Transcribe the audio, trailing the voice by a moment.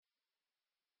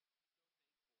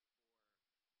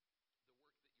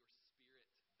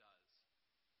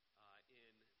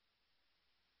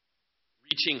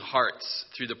reaching hearts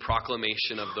through the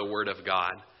proclamation of the Word of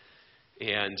God.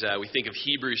 And we think of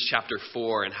Hebrews chapter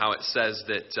 4 and how it says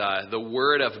that the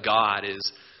Word of God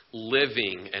is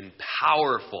living and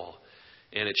powerful,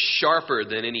 and it's sharper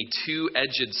than any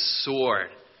two-edged sword,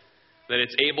 that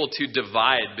it's able to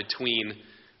divide between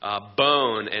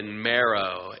bone and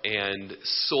marrow and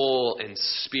soul and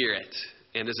spirit,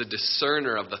 and is a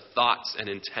discerner of the thoughts and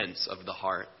intents of the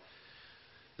heart.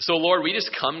 So, Lord, we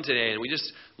just come today and we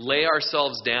just lay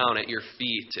ourselves down at your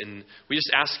feet, and we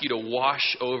just ask you to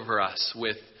wash over us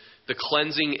with the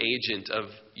cleansing agent of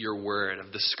your word,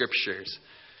 of the scriptures,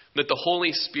 that the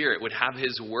Holy Spirit would have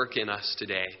his work in us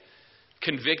today,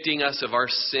 convicting us of our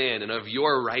sin and of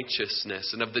your righteousness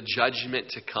and of the judgment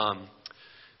to come.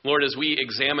 Lord, as we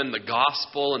examine the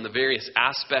gospel and the various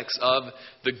aspects of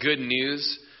the good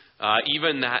news,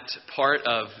 even that part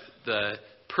of the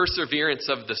perseverance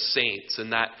of the saints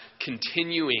and that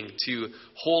continuing to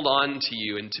hold on to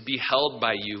you and to be held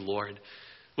by you, Lord.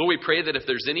 Lord, we pray that if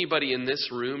there's anybody in this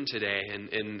room today and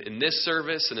in this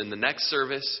service and in the next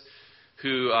service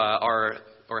who are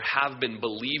or have been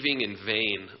believing in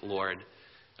vain, Lord,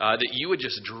 that you would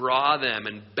just draw them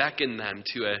and beckon them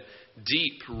to a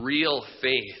deep, real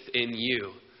faith in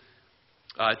you,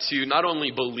 to not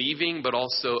only believing but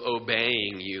also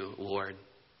obeying you, Lord.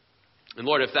 And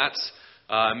Lord, if that's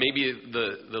maybe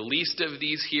the least of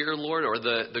these here, Lord, or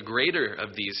the greater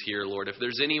of these here, Lord. If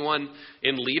there's anyone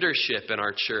in leadership in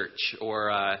our church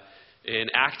or in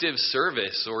active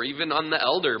service or even on the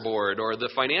elder board or the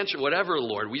financial, whatever,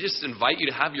 Lord, we just invite you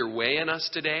to have your way in us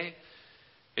today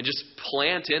and just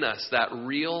plant in us that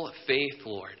real faith,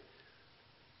 Lord,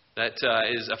 that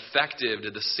is effective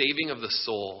to the saving of the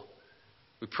soul.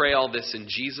 We pray all this in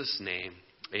Jesus' name.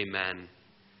 Amen.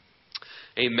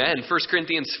 Amen. 1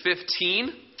 Corinthians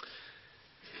 15.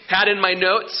 Had in my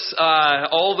notes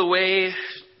all the way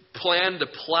planned to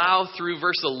plow through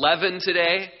verse 11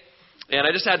 today. And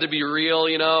I just had to be real,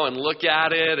 and look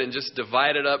at it and just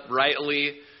divide it up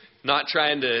rightly. Not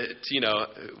trying to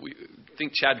I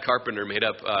think Chad Carpenter made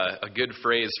up a good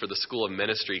phrase for the School of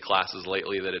Ministry classes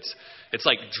lately, that it's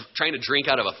like trying to drink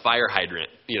out of a fire hydrant,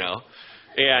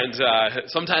 And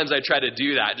sometimes I try to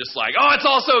do that, just like, oh, it's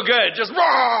all so good, just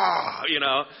raw,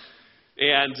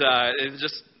 And it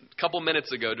just a couple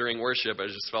minutes ago during worship, I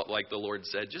just felt like the Lord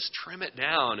said, just trim it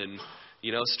down and,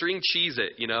 string cheese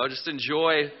it, just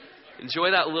enjoy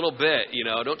that little bit,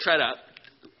 Don't try to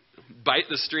bite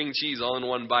the string cheese all in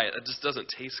one bite. That just doesn't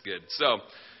taste good. So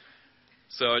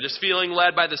just feeling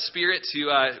led by the Spirit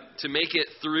to make it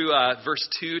through verse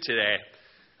 2 today.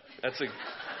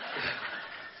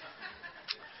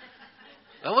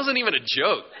 That wasn't even a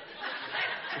joke.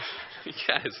 You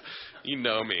guys, you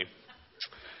know me.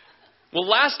 Well,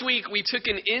 last week we took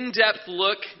an in-depth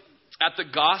look at the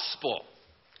gospel,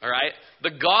 all right? The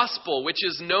gospel, which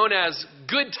is known as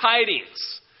good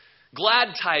tidings,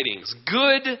 glad tidings,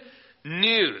 good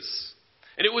news.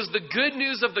 And it was the good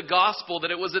news of the gospel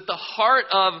that it was at the heart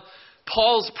of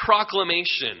Paul's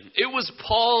proclamation. It was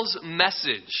Paul's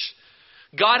message.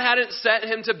 God hadn't sent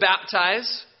him to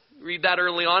baptize. Read that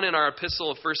early on in our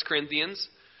epistle of 1 Corinthians.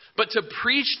 But to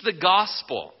preach the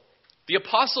gospel. The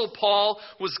Apostle Paul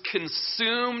was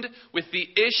consumed with the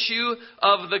issue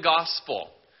of the gospel.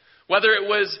 Whether it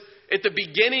was at the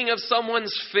beginning of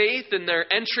someone's faith and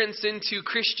their entrance into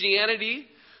Christianity,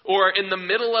 or in the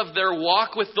middle of their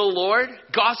walk with the Lord,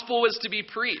 gospel was to be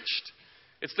preached.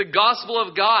 It's the gospel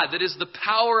of God that is the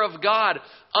power of God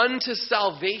unto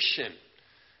salvation.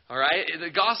 All right?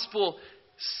 The gospel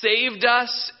saved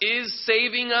us, is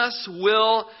saving us,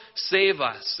 will save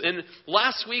us. And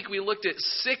last week we looked at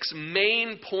 6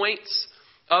 main points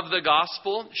of the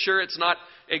gospel. Sure, it's not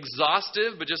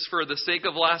exhaustive, but just for the sake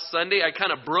of last Sunday, I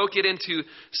kind of broke it into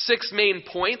 6 main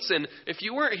points. And if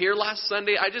you weren't here last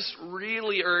Sunday, I just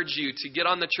really urge you to get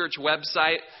on the church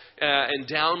website and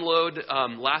download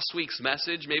last week's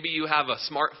message. Maybe you have a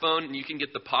smartphone and you can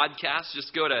get the podcast.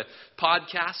 Just go to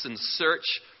podcasts and search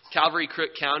Calvary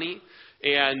Crook County.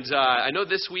 And I know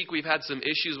this week we've had some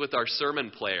issues with our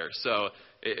sermon player, so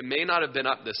it may not have been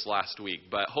up this last week,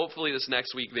 but hopefully this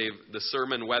next week the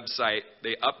sermon website,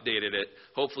 they updated it.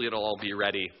 Hopefully it'll all be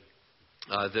ready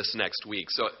this next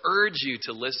week. So I urge you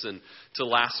to listen to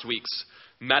last week's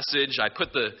message. I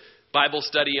put the Bible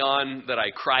study on that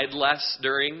I cried less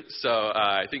during, so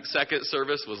I think second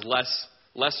service was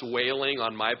less wailing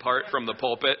on my part from the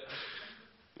pulpit,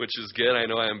 which is good. I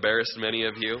know I embarrassed many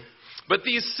of you. But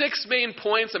these 6 main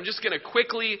points, I'm just going to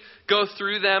quickly go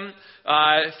through them.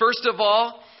 First of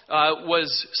all,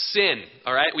 was sin,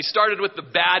 all right? We started with the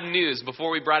bad news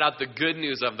before we brought out the good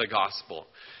news of the gospel.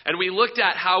 And we looked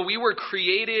at how we were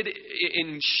created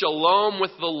in shalom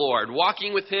with the Lord,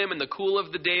 walking with him in the cool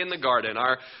of the day in the garden,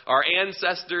 our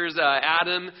ancestors,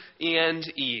 Adam and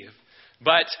Eve.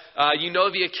 But you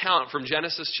know the account from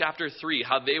Genesis chapter 3,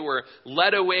 how they were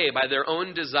led away by their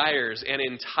own desires and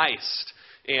enticed.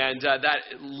 And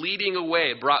that leading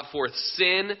away brought forth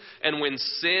sin. And when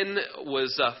sin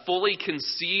was fully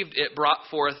conceived, it brought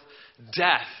forth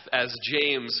death, as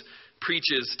James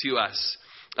preaches to us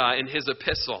in his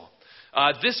epistle.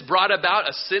 This brought about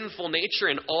a sinful nature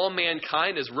in all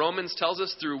mankind. As Romans tells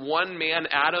us, through one man,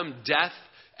 Adam, death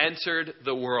entered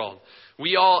the world.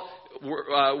 We all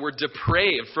were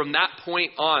depraved from that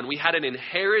point on. We had an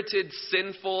inherited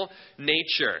sinful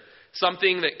nature,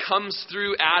 something that comes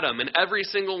through Adam. And every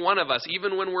single one of us,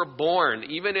 even when we're born,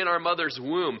 even in our mother's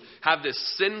womb, have this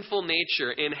sinful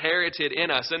nature inherited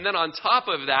in us. And then on top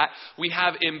of that, we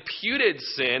have imputed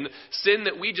sin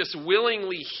that we just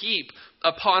willingly heap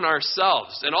upon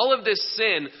ourselves. And all of this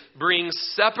sin brings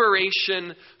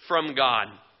separation from God.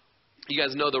 You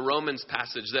guys know the Romans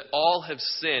passage that all have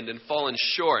sinned and fallen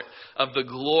short of the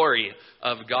glory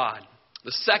of God.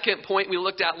 The second point we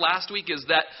looked at last week is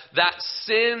that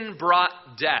sin brought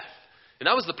death. And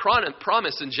that was the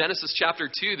promise in Genesis chapter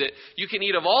 2, that you can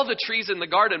eat of all the trees in the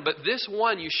garden, but this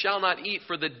one you shall not eat,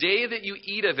 for the day that you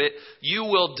eat of it, you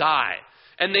will die.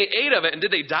 And they ate of it, and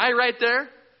did they die right there?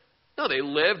 No, they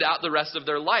lived out the rest of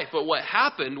their life. But what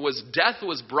happened was death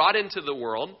was brought into the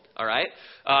world, all right?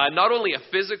 Not only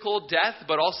a physical death,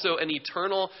 but also an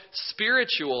eternal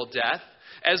spiritual death,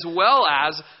 as well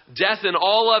as death in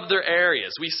all other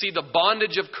areas. We see the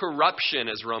bondage of corruption,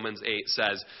 as Romans 8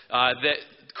 says, that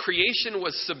creation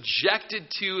was subjected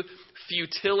to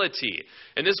futility.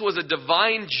 And this was a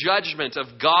divine judgment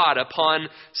of God upon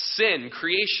sin.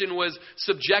 Creation was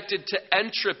subjected to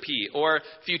entropy or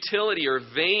futility or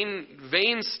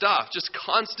vain stuff, just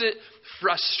constant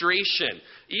frustration.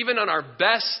 Even on our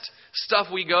best stuff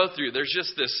we go through, there's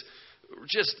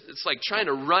it's like trying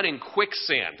to run in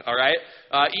quicksand, all right?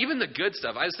 Even the good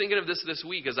stuff. I was thinking of this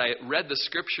week as I read the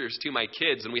scriptures to my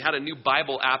kids, and we had a new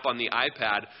Bible app on the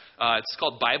iPad. It's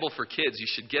called Bible for Kids. You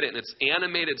should get it, and it's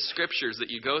animated scriptures that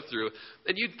you go through.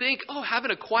 And you'd think,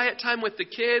 having a quiet time with the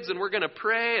kids, and we're going to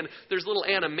pray, and there's little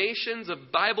animations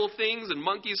of Bible things and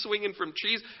monkeys swinging from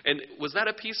trees. And was that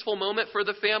a peaceful moment for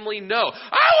the family? No.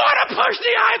 I want to push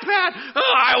the iPad.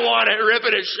 Oh, I want it.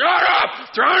 Ripping it. Shut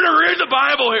up. Trying to read the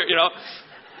Bible here,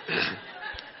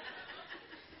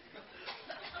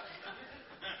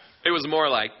 It was more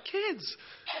like, kids.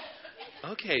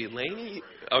 Okay, Lainey.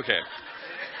 Okay.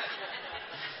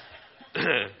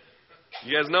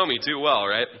 You guys know me too well,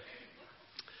 right?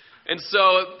 And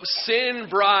so sin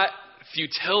brought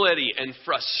futility and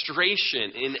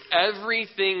frustration in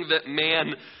everything that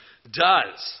man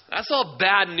does. That's all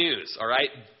bad news, all right?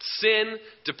 Sin,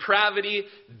 depravity,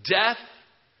 death.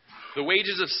 The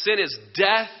wages of sin is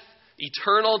death,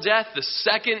 eternal death. The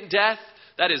second death,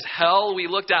 that is hell, we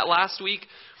looked at last week.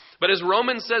 But as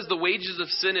Romans says, the wages of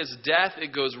sin is death.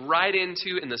 It goes right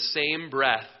into, in the same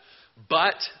breath,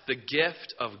 but the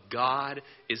gift of God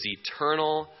is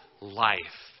eternal life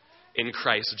in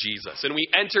Christ Jesus. And we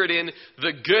entered in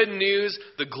the good news,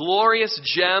 the glorious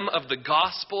gem of the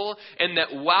gospel, and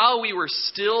that while we were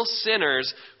still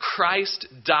sinners, Christ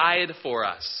died for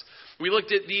us. We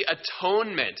looked at the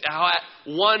atonement, how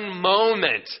at one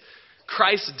moment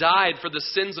Christ died for the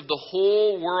sins of the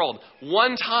whole world,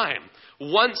 one time,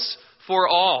 once for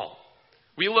all.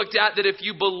 We looked at that if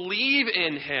you believe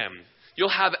in him, you'll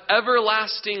have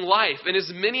everlasting life. And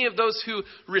as many of those who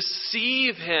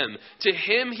receive him, to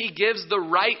him he gives the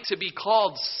right to be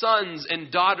called sons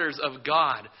and daughters of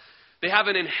God. They have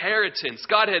an inheritance.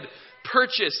 God had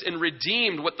purchased and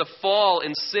redeemed what the fall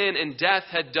and sin and death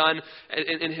had done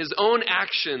in his own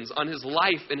actions on his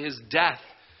life and his death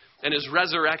and his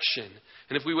resurrection.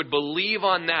 And if we would believe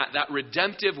on that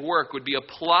redemptive work would be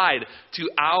applied to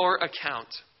our account.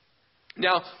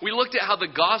 Now, we looked at how the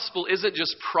gospel isn't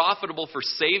just profitable for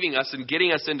saving us and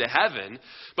getting us into heaven,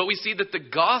 but we see that the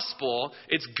gospel,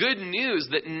 it's good news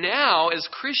that now as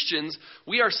Christians,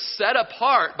 we are set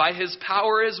apart by his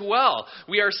power as well.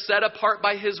 We are set apart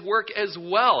by his work as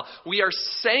well. We are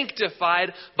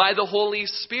sanctified by the Holy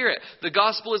Spirit. The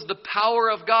gospel is the power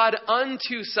of God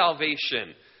unto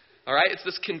salvation. All right, it's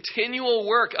this continual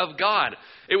work of God.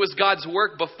 It was God's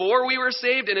work before we were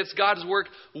saved, and it's God's work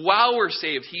while we're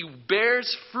saved. He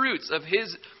bears fruits of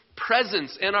his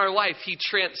presence in our life. He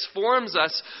transforms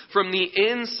us from the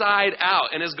inside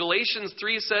out. And as Galatians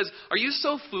 3 says, are you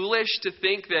so foolish to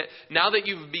think that now that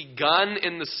you've begun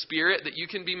in the Spirit, that you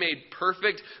can be made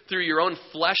perfect through your own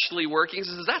fleshly workings?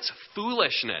 He says, that's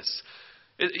foolishness.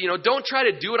 Don't try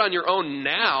to do it on your own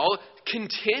now.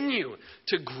 Continue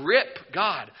to grip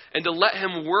God and to let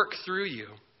him work through you.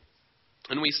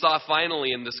 And we saw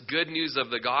finally in this good news of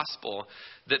the gospel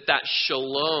that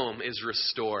shalom is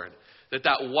restored, that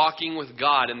walking with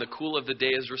God in the cool of the day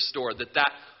is restored,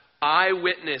 that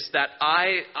eyewitness, that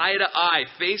eye to eye,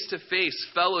 face to face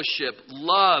fellowship,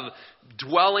 love,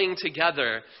 dwelling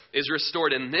together is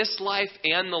restored in this life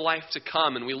and the life to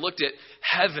come. And we looked at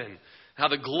heaven, how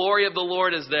the glory of the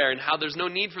Lord is there, and how there's no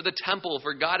need for the temple,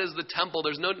 for God is the temple.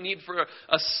 There's no need for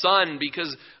a sun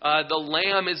because the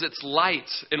Lamb is its light,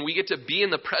 and we get to be in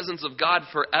the presence of God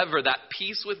forever. That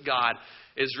peace with God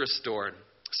is restored.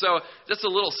 So just a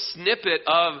little snippet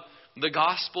of the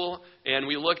gospel, and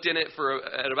we looked in it for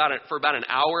about an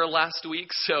hour last week,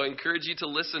 so I encourage you to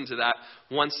listen to that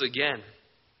once again.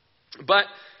 But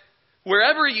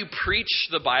wherever you preach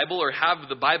the Bible or have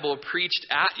the Bible preached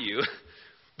at you,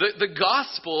 the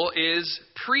gospel is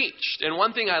preached. And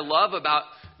one thing I love about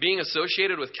being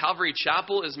associated with Calvary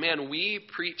Chapel is, man, we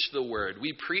preach the word.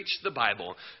 We preach the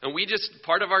Bible. And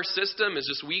part of our system is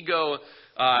just we go,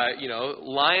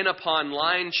 line upon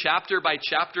line, chapter by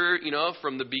chapter,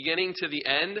 from the beginning to the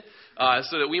end,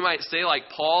 so that we might say like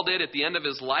Paul did at the end of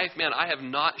his life, man, I have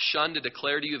not shunned to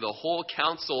declare to you the whole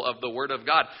counsel of the word of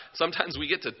God. Sometimes we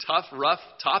get to tough, rough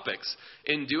topics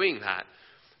in doing that.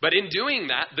 But in doing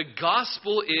that, the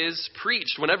gospel is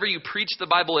preached. Whenever you preach the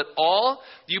Bible at all,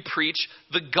 you preach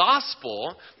the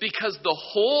gospel because the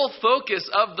whole focus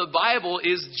of the Bible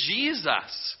is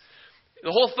Jesus.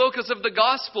 The whole focus of the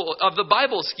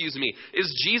Bible,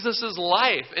 is Jesus'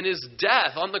 life and his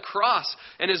death on the cross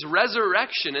and his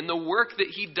resurrection and the work that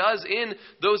he does in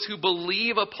those who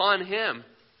believe upon him.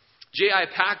 J.I.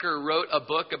 Packer wrote a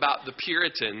book about the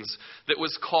Puritans that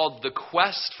was called The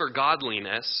Quest for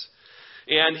Godliness.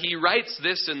 And he writes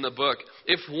this in the book: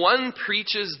 if one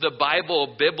preaches the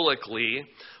Bible biblically,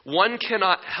 one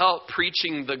cannot help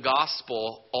preaching the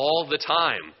gospel all the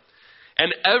time.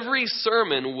 And every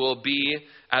sermon will be,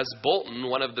 as Bolton,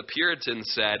 one of the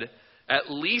Puritans, said,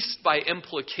 at least by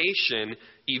implication,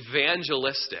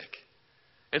 evangelistic.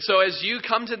 And so as you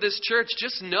come to this church,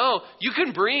 just know you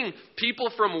can bring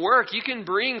people from work, you can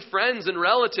bring friends and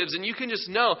relatives, and you can just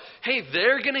know, hey,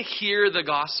 they're going to hear the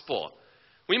gospel.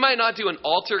 We might not do an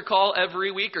altar call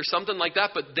every week or something like that,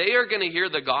 but they are going to hear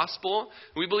the gospel.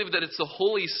 We believe that it's the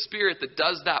Holy Spirit that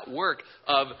does that work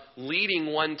of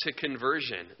leading one to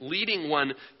conversion, leading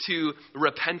one to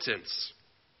repentance.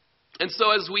 And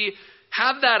so as we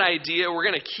have that idea, we're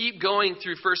going to keep going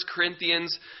through 1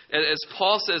 Corinthians. As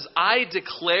Paul says, I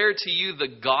declare to you the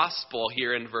gospel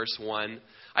here in verse 1.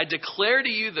 I declare to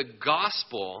you the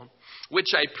gospel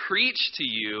which I preached to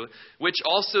you, which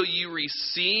also you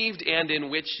received and in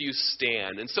which you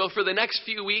stand. And so for the next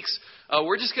few weeks,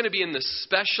 we're just going to be in the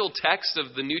special text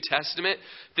of the New Testament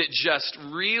that just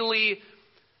really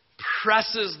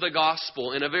presses the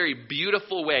gospel in a very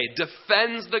beautiful way,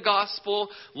 defends the gospel,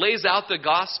 lays out the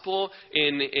gospel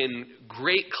in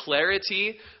great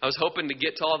clarity. I was hoping to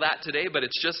get to all that today, but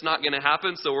it's just not going to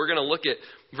happen. So we're going to look at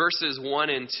verses 1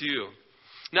 and 2.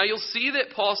 Now you'll see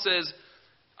that Paul says,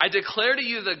 I declare to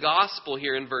you the gospel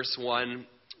here in verse 1,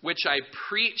 which I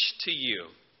preached to you.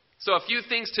 So a few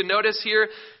things to notice here.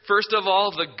 First of all,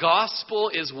 the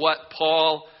gospel is what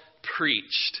Paul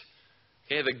preached.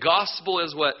 Okay, the gospel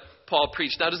is what Paul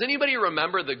preached. Now, does anybody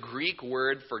remember the Greek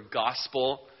word for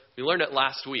gospel? We learned it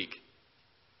last week.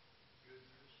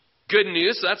 Good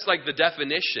news. So that's like the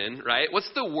definition, right?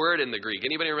 What's the word in the Greek?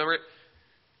 Anybody remember it?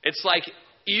 It's like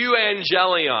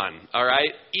euangelion, all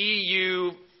right?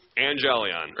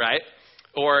 Angelion, right?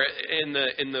 Or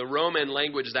in the Roman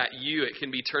language, that U, it can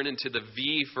be turned into the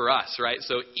V for us, right?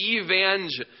 So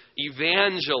evangelize,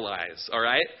 all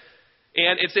right?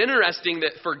 And it's interesting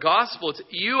that for gospel, it's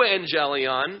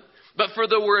euangelion, but for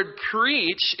the word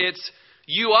preach, it's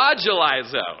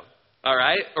euagelizo, all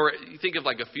right? Or you think of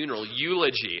like a funeral,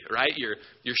 eulogy, right? You're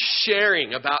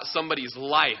sharing about somebody's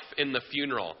life in the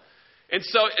funeral. And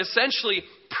so essentially,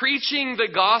 preaching the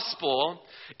gospel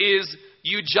is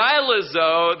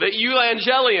euagelizo, the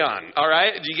euangelion, all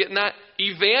right? Do you get that?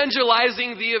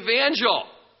 Evangelizing the evangel,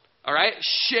 all right?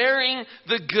 Sharing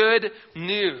the good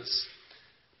news.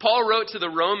 Paul wrote to the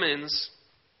Romans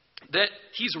that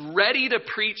he's ready to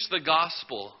preach the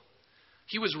gospel.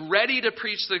 He was ready to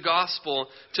preach the gospel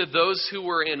to those who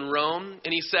were in Rome.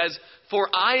 And he says, for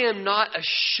I am not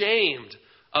ashamed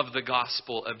of the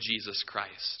gospel of Jesus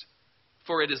Christ.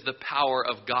 For it is the power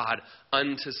of God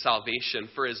unto salvation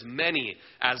for as many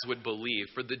as would believe,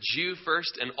 for the Jew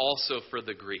first and also for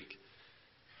the Greek.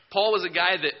 Paul was a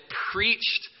guy that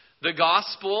preached the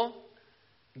gospel.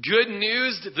 Good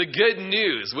news, the good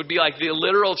news would be like the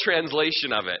literal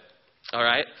translation of it. All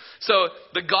right? So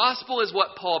the gospel is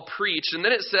what Paul preached. And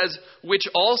then it says, which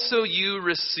also you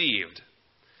received.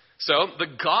 So the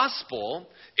gospel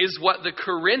is what the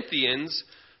Corinthians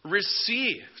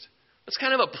received. Let's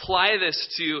kind of apply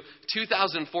this to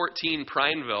 2014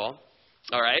 Prineville.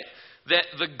 All right? That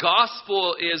the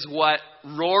gospel is what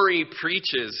Rory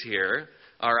preaches here.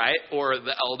 All right? Or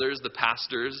the elders, the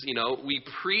pastors. You know, we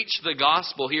preach the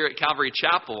gospel here at Calvary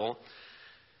Chapel.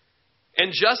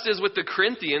 And just as with the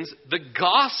Corinthians, the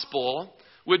gospel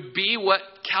would be what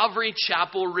Calvary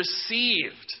Chapel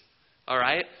received. All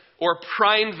right? Or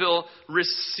Prineville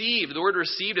received. The word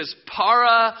received is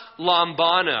para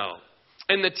lambano.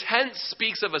 And the tense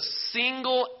speaks of a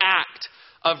single act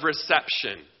of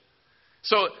reception.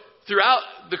 So throughout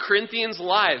the Corinthians'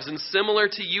 lives, and similar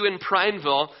to you in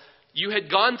Prineville, you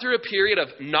had gone through a period of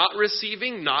not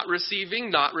receiving, not receiving,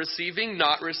 not receiving,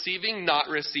 not receiving, not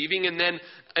receiving. And then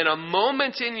in a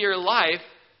moment in your life,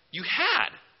 you had.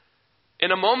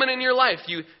 In a moment in your life,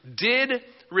 you did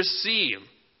receive.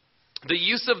 The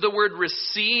use of the word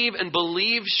receive and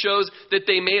believe shows that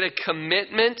they made a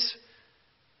commitment.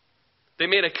 They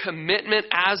made a commitment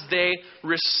as they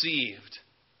received.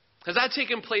 Has that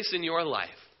taken place in your life?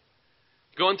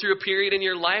 Going through a period in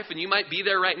your life, and you might be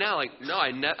there right now, like, no,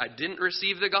 I didn't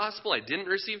receive the gospel. I didn't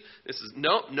receive. This is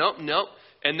nope.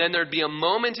 And then there'd be a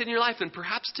moment in your life, and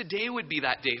perhaps today would be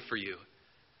that day for you.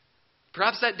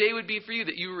 Perhaps that day would be for you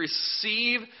that you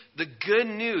receive the good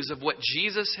news of what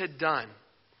Jesus had done.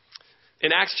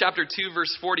 In Acts chapter 2,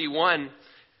 verse 41,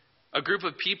 a group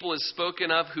of people is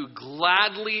spoken of who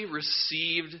gladly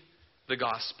received the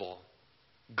gospel.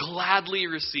 Gladly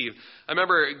received. I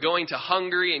remember going to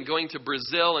Hungary and going to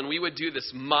Brazil, and we would do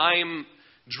this mime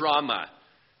drama,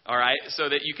 all right, so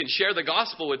that you can share the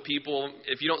gospel with people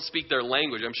if you don't speak their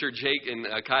language. I'm sure Jake and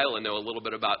Kyla know a little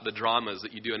bit about the dramas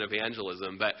that you do in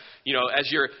evangelism. But, you know, as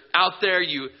you're out there,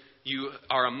 you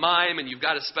are a mime and you've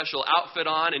got a special outfit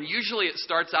on, and usually it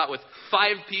starts out with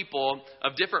 5 people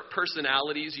of different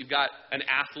personalities. You've got an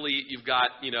athlete, you've got,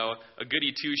 you know, a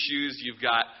goody two-shoes, you've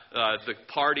got the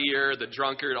partier, the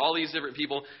drunkard, all these different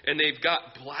people, and they've got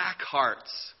black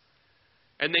hearts.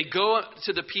 And they go up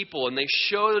to the people and they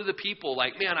show the people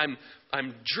like, man,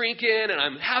 I'm drinking and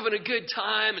I'm having a good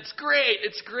time. It's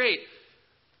great.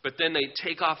 But then they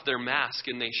take off their mask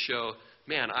and they show,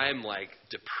 man, I'm like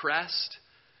depressed.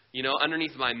 You know,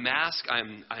 underneath my mask,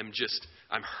 I'm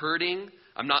hurting.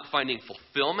 I'm not finding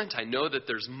fulfillment. I know that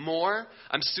there's more.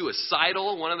 I'm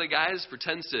suicidal. One of the guys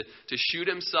pretends to shoot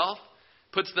himself,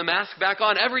 puts the mask back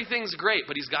on. Everything's great,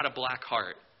 but he's got a black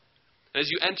heart. As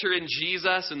you enter in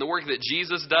Jesus and the work that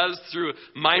Jesus does through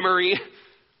mimery,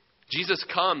 Jesus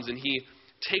comes and he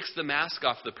takes the mask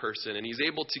off the person and he's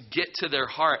able to get to their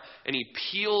heart and he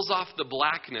peels off the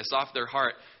blackness off their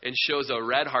heart and shows a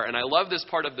red heart. And I love this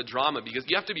part of the drama because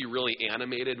you have to be really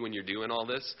animated when you're doing all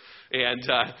this. And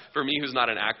for me, who's not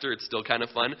an actor, it's still kind of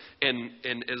fun. And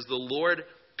as the Lord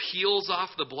peels off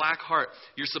the black heart,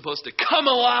 you're supposed to come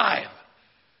alive.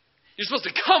 You're supposed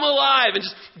to come alive and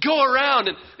just go around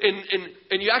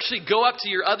and you actually go up to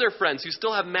your other friends who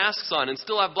still have masks on and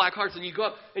still have black hearts, and you go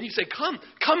up and you say, come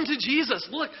to Jesus.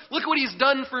 Look what he's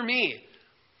done for me.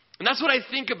 And that's what I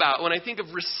think about when I think of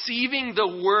receiving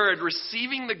the word,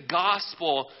 receiving the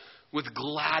gospel with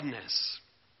gladness.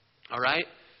 All right?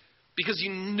 Because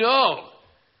you know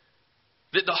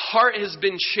that the heart has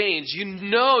been changed. You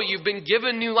know you've been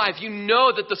given new life. You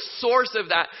know that the source of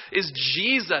that is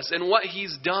Jesus and what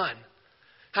he's done.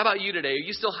 How about you today? Are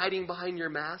you still hiding behind your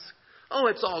mask? Oh,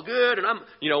 it's all good. And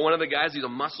one of the guys, he's a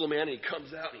muscle man, and he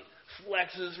comes out and he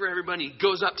flexes for everybody. He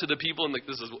goes up to the people, and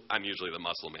I'm usually the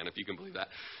muscle man, if you can believe that.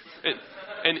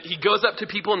 And he goes up to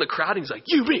people in the crowd, and he's like,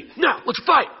 you, me, now, let's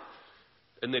fight.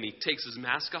 And then he takes his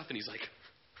mask off, and he's like,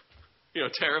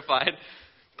 terrified,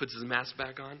 puts his mask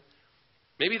back on.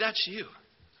 Maybe that's you,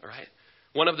 all right?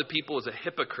 One of the people is a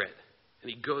hypocrite, and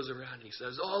he goes around and he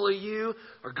says, all of you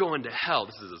are going to hell.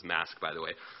 This is his mask, by the way.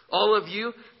 All of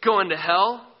you going to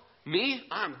hell? Me?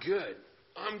 I'm good.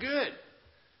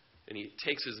 And he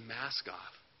takes his mask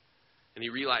off, and he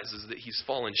realizes that he's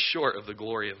fallen short of the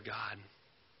glory of God.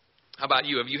 How about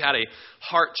you? Have you had a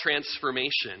heart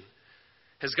transformation?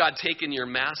 Has God taken your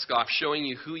mask off, showing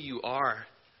you who you are?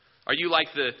 Are you like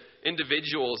the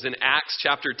individuals in Acts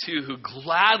chapter 2 who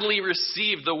gladly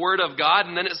received the word of God?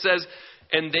 And then it says,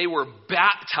 and they were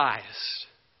baptized.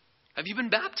 Have you been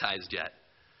baptized yet?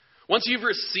 Once you've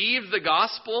received the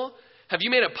gospel, have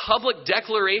you made a public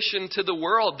declaration to the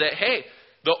world that, hey,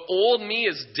 the old me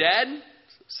is dead,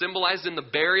 symbolized in the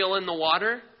burial in the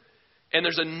water, and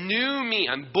there's a new me.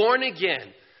 I'm born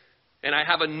again, and I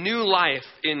have a new life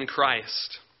in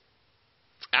Christ.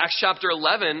 Acts chapter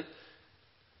 11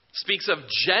 speaks of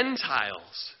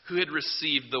Gentiles who had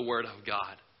received the word of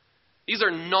God. These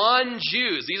are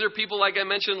non-Jews. These are people like I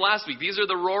mentioned last week. These are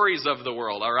the Rorys of the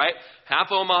world, all right? Half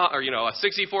Omaha, or, a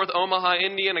 64th Omaha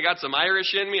Indian. I got some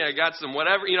Irish in me. I got some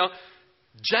whatever,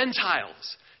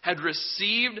 Gentiles had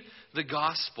received the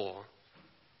gospel.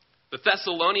 The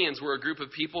Thessalonians were a group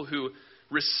of people who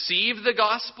received the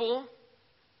gospel,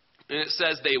 and it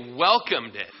says they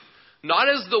welcomed it. Not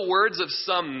as the words of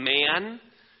some man,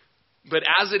 but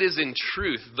as it is in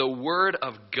truth, the word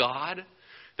of God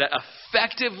that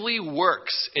effectively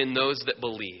works in those that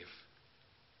believe.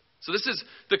 So this is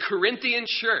the Corinthian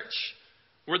church,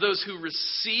 were those who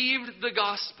received the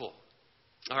gospel.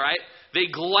 All right? They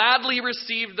gladly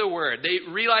received the word.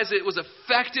 They realized it was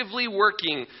effectively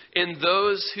working in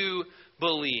those who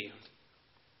believed.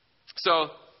 So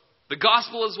the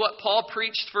gospel is what Paul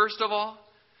preached, first of all.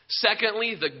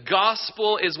 Secondly, the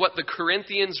gospel is what the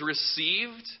Corinthians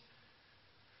received.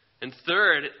 And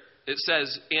third, it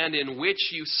says, and in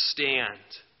which you stand.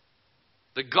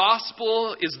 The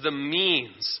gospel is the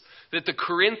means that the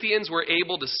Corinthians were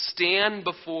able to stand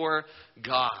before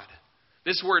God.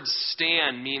 This word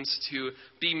stand means to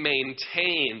be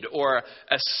maintained or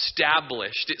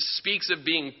established. It speaks of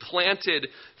being planted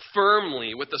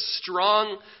firmly with a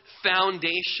strong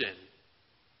foundation.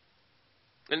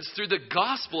 And it's through the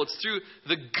gospel, it's through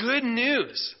the good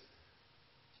news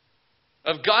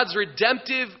of God's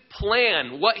redemptive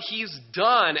plan, what He's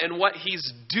done and what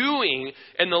He's doing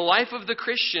in the life of the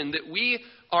Christian, that we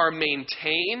are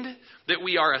maintained, that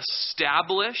we are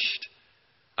established.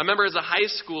 I remember as a high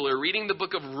schooler reading the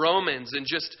book of Romans and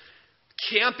just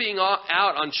camping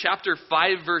out on chapter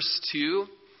 5, verse 2,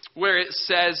 where it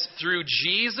says, through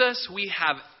Jesus we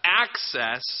have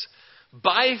access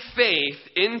by faith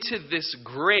into this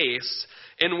grace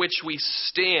in which we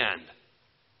stand.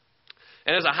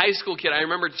 And as a high school kid, I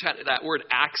remember that word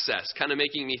access kind of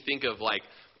making me think of like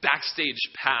backstage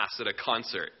pass at a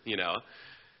concert,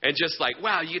 And just like,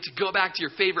 wow, you get to go back to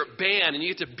your favorite band and you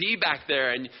get to be back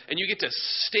there and you get to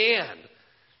stand.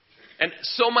 And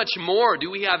so much more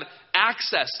do we have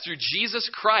access through Jesus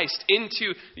Christ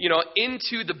into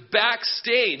the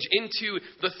backstage, into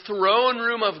the throne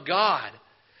room of God.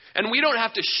 And we don't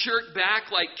have to shirk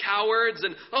back like cowards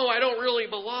and, I don't really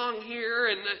belong here.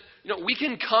 And we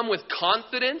can come with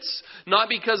confidence, not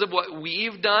because of what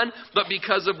we've done, but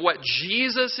because of what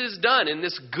Jesus has done in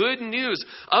this good news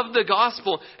of the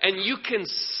gospel. And you can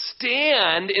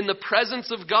stand in the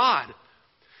presence of God.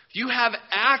 You have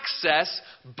access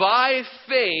by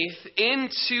faith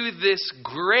into this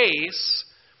grace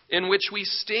in which we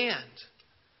stand.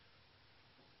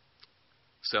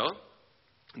 So,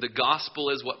 the gospel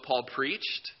is what Paul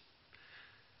preached.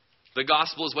 The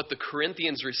gospel is what the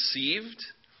Corinthians received.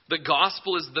 The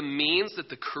gospel is the means that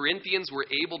the Corinthians were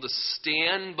able to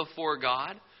stand before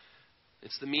God.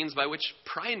 It's the means by which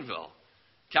Prineville,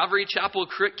 Calvary Chapel,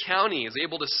 Crook County is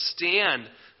able to stand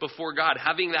before God,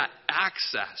 having that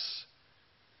access.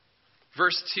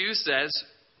 Verse 2 says,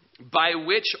 by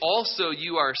which also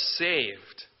you are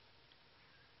saved.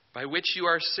 By which you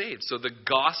are saved. So the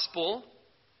gospel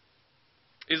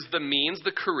is the means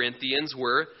the Corinthians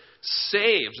were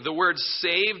saved. The word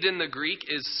saved in the Greek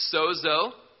is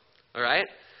sozo. All right?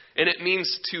 And it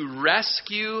means to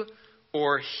rescue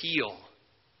or heal.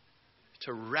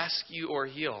 To rescue or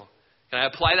heal. Can I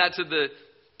apply that to the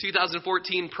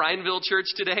 2014 Prineville Church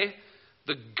today?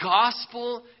 The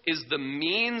gospel is the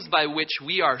means by which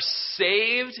we are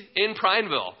saved in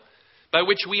Prineville. By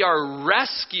which we are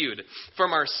rescued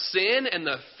from our sin and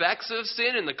the effects of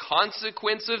sin and the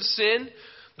consequence of sin.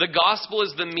 The gospel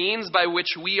is the means by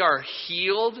which we are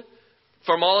healed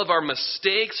from all of our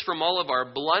mistakes, from all of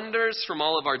our blunders, from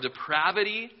all of our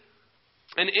depravity.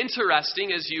 And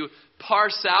interesting, as you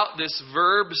parse out this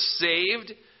verb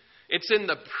saved, it's in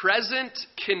the present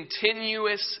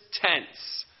continuous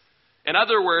tense. In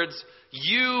other words,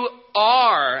 you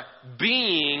are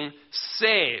being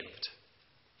saved.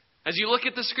 As you look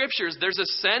at the scriptures, there's a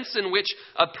sense in which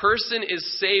a person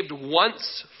is saved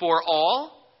once for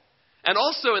all. And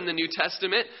also in the New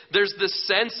Testament, there's the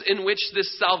sense in which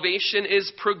this salvation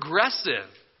is progressive.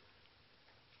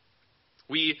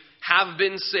 We have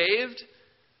been saved,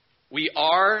 we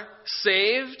are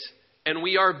saved, and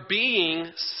we are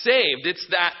being saved. It's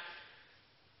that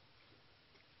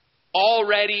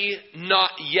already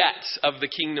not yet of the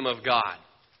kingdom of God.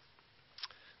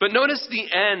 But notice the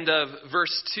end of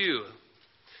verse 2.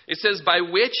 It says, by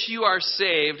which you are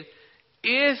saved,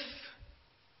 if,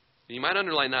 you might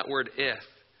underline that word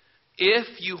if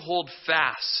you hold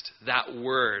fast that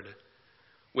word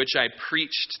which I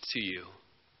preached to you,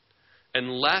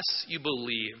 unless you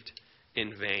believed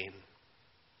in vain.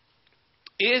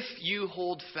 If you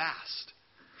hold fast,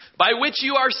 by which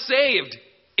you are saved,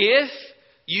 if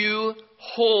you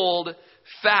hold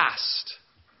fast.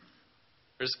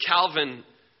 As Calvin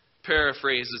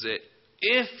paraphrases it,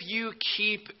 if you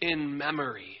keep in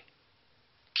memory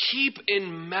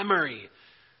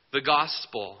the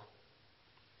gospel,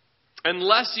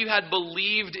 unless you had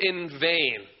believed in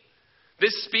vain.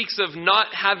 This speaks of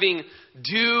not having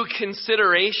due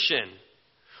consideration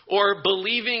or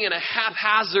believing in a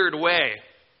haphazard way.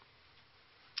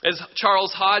 As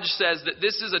Charles Hodge says, that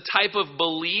this is a type of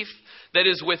belief that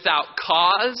is without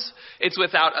cause, it's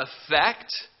without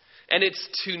effect, and it's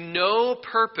to no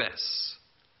purpose.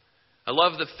 I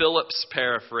love the Phillips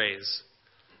paraphrase.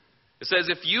 It says,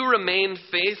 if you remain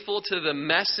faithful to the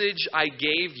message I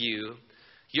gave you,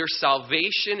 your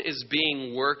salvation is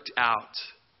being worked out.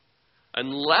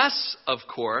 Unless, of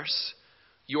course,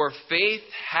 your faith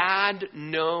had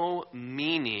no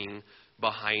meaning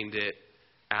behind it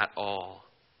at all.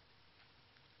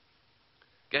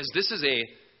 Guys, this is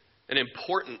an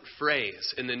important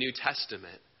phrase in the New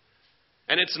Testament.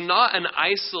 And it's not an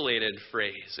isolated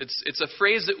phrase. It's a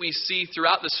phrase that we see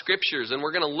throughout the Scriptures, and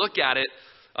we're going to look at it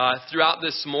throughout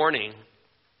this morning.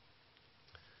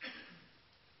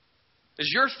 Is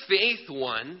your faith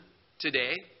one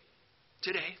today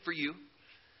for you?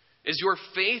 Is your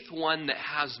faith one that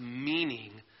has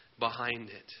meaning behind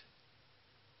it?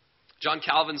 John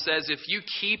Calvin says, if you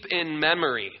keep in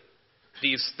memory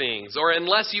these things, or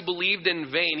unless you believed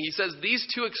in vain, he says these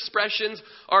two expressions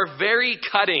are very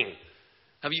cutting.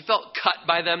 Have you felt cut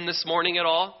by them this morning at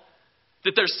all?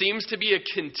 That there seems to be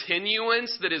a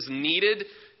continuance that is needed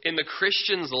in the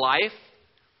Christian's life?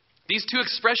 These two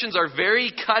expressions are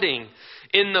very cutting.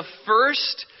 In the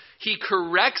first, he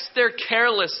corrects their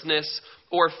carelessness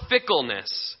or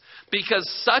fickleness, because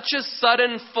such a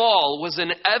sudden fall was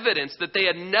an evidence that they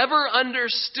had never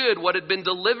understood what had been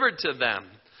delivered to them,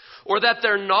 or that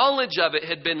their knowledge of it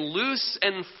had been loose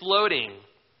and floating,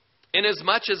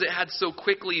 inasmuch as it had so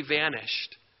quickly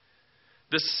vanished.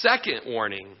 The second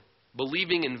warning,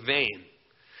 believing in vain,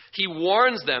 he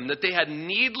warns them that they had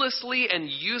needlessly and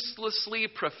uselessly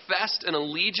professed an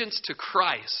allegiance to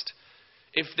Christ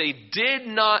if they did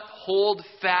not hold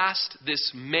fast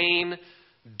this main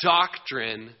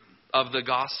doctrine of the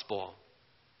gospel.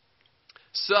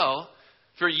 So,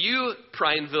 for you,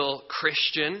 Prineville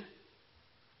Christian,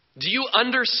 do you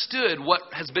understood what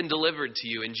has been delivered to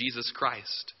you in Jesus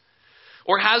Christ?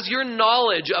 Or has your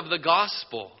knowledge of the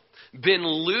gospel been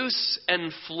loose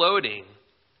and floating?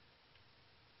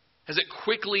 Has it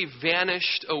quickly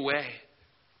vanished away?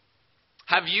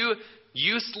 Have you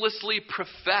uselessly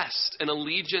professed an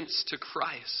allegiance to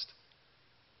Christ,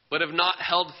 but have not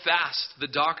held fast the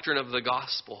doctrine of the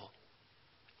gospel?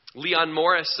 Leon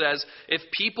Morris says, if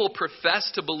people profess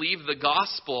to believe the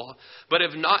gospel, but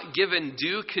have not given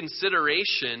due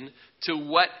consideration to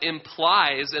what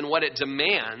implies and what it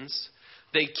demands,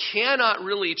 they cannot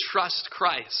really trust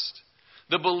Christ.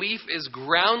 The belief is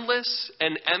groundless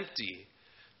and empty.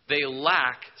 They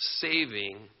lack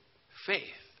saving faith.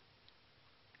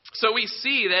 So we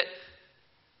see that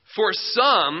for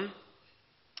some,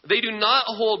 they do not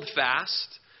hold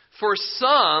fast. For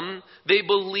some, they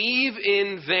believe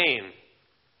in vain.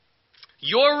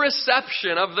 Your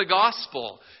reception of the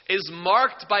gospel is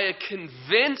marked by a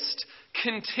convinced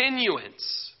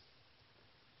continuance.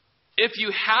 If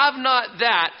you have not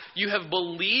that, you have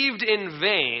believed in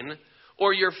vain,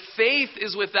 or your faith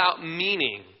is without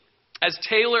meaning. As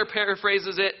Taylor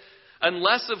paraphrases it,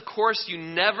 unless, of course, you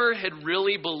never had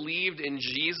really believed in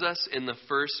Jesus in the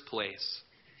first place.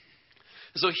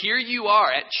 So here you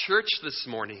are at church this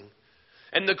morning,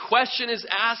 and the question is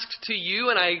asked to you,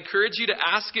 and I encourage you to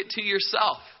ask it to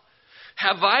yourself.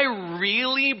 Have I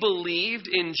really believed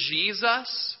in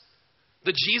Jesus,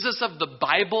 the Jesus of the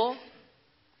Bible?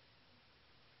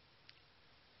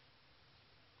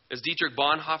 As Dietrich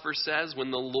Bonhoeffer says,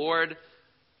 when the Lord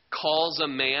calls a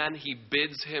man, he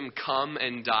bids him come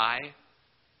and die.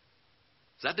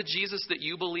 Is that the Jesus that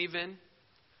you believe in?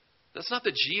 That's not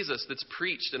the Jesus that's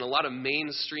preached in a lot of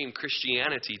mainstream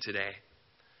Christianity today.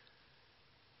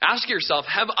 Ask yourself,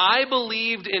 have I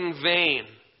believed in vain?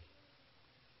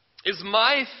 Is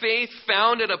my faith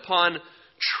founded upon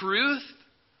truth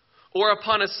or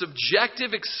upon a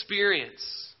subjective experience?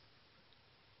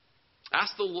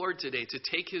 Ask the Lord today to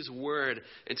take his word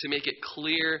and to make it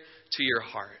clear to your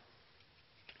heart.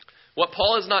 What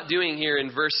Paul is not doing here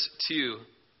in verse 2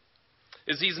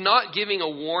 is he's not giving a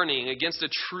warning against a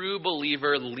true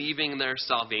believer leaving their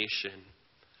salvation.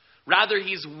 Rather,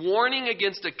 he's warning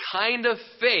against a kind of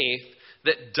faith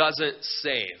that doesn't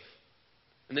save.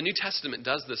 And the New Testament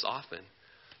does this often.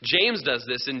 James does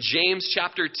this in James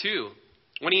chapter 2.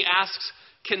 When he asks,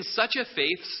 can such a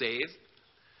faith save?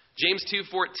 James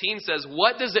 2:14 says,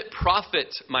 what does it profit,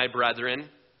 my brethren,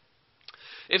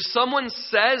 if someone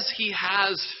says he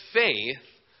has faith,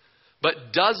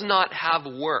 but does not have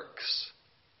works?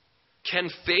 Can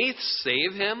faith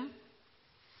save him?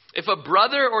 If a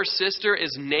brother or sister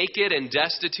is naked and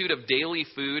destitute of daily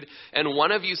food, and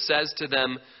one of you says to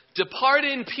them, depart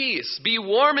in peace, be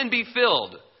warm and be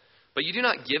filled, but you do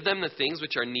not give them the things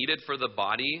which are needed for the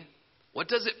body, what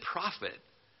does it profit?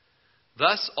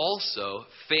 Thus also,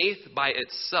 faith by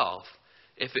itself,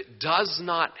 if it does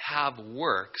not have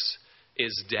works,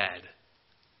 is dead.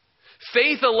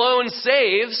 Faith alone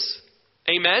saves.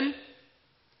 Amen?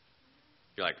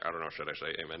 You're like, I don't know, should I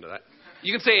say amen to that?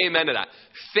 You can say amen to that.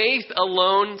 Faith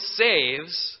alone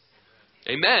saves.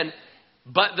 Amen.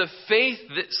 But the faith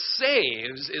that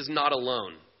saves is not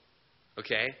alone.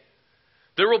 Okay?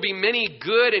 There will be many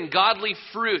good and godly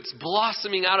fruits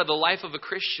blossoming out of the life of a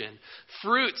Christian.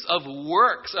 Fruits of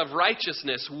works of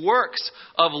righteousness, works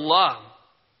of love.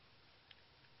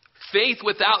 Faith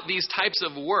without these types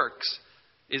of works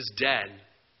is dead.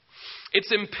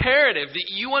 It's imperative that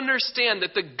you understand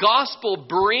that the gospel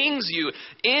brings you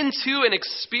into an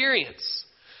experience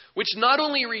which not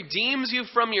only redeems you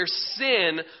from your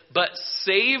sin, but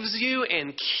saves you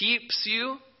and keeps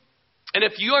you. And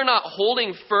if you are not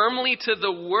holding firmly to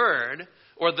the word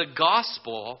or the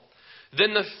gospel,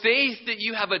 then the faith that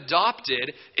you have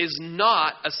adopted is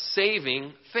not a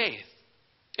saving faith.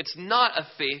 It's not a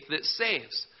faith that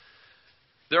saves.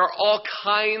 There are all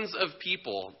kinds of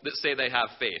people that say they have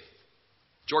faith.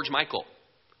 George Michael,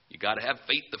 you got to have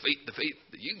faith, the faith, the faith.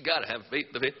 You got to have faith,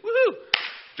 the faith. Woohoo!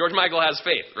 George Michael has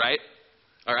faith, right?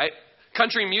 All right?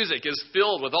 Country music is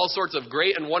filled with all sorts of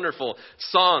great and wonderful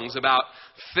songs about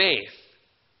faith.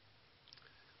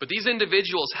 But these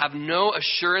individuals have no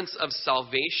assurance of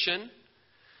salvation.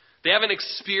 They haven't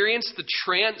experienced the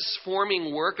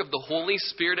transforming work of the Holy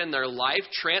Spirit in their life,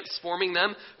 transforming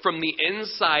them from the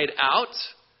inside out.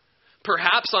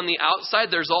 Perhaps on the outside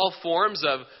there's all forms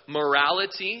of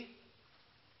morality,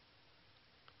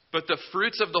 but the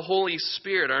fruits of the Holy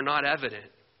Spirit are not evident.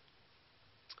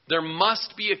 There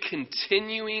must be a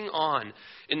continuing on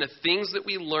in the things that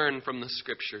we learn from the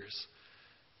Scriptures.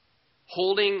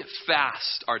 Holding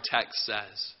fast, our text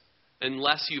says,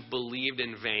 unless you've believed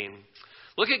in vain.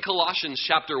 Look at Colossians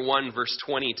chapter 1, verse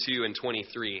 22 and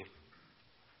 23. It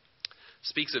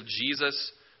speaks of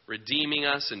Jesus redeeming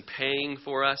us and paying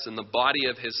for us in the body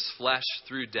of his flesh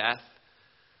through death,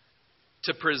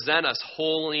 to present us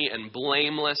holy and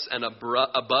blameless and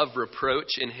above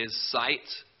reproach in his sight.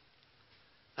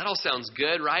 That all sounds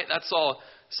good, right? That's all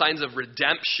signs of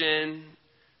redemption,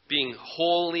 being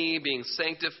holy, being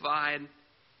sanctified.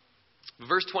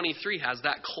 Verse 23 has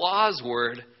that clause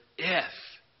word, if.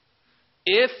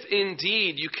 If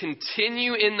indeed you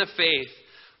continue in the faith,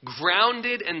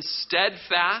 grounded and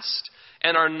steadfast,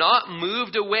 and are not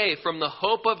moved away from the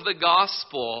hope of the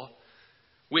gospel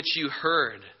which you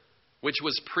heard, which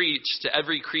was preached to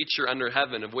every creature under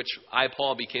heaven, of which I,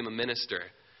 Paul, became a minister.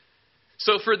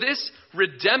 So for this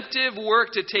redemptive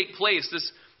work to take place,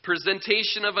 this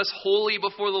presentation of us holy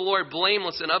before the Lord,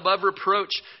 blameless and above reproach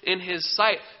in his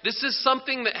sight, this is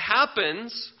something that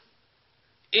happens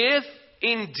if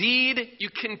indeed you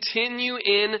continue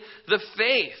in the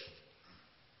faith.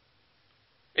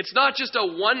 It's not just a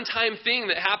one-time thing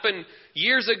that happened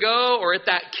years ago or at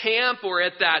that camp or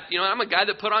at that, I'm a guy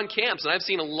that put on camps, and I've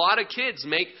seen a lot of kids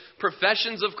make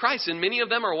professions of Christ, and many of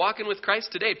them are walking with Christ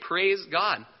today. Praise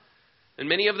God. And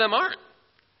many of them aren't.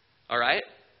 All right?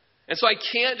 And so I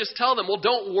can't just tell them, well,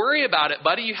 don't worry about it,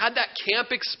 buddy. You had that camp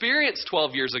experience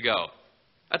 12 years ago.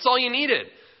 That's all you needed.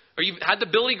 Or you had the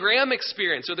Billy Graham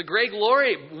experience or the Greg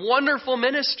Laurie, wonderful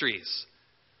ministries.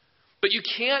 But you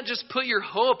can't just put your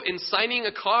hope in signing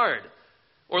a card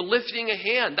or lifting a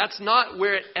hand. That's not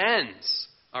where it ends,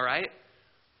 all right?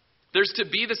 There's to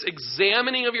be this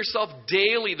examining of yourself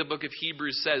daily, the book of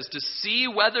Hebrews says, to see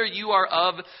whether you are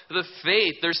of the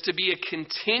faith. There's to be a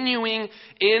continuing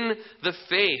in the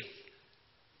faith,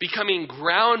 becoming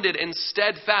grounded and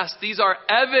steadfast. These are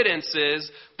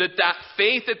evidences that that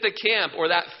faith at the camp or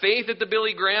that faith at the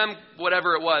Billy Graham,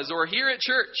 whatever it was, or here at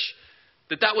church,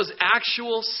 that was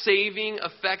actual saving,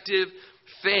 effective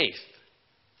faith.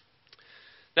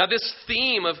 Now, this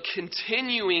theme of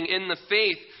continuing in the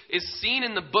faith is seen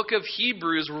in the book of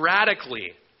Hebrews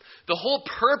radically. The whole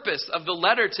purpose of the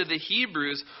letter to the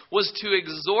Hebrews was to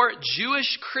exhort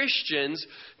Jewish Christians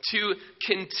to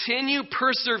continue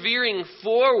persevering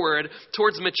forward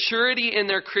towards maturity in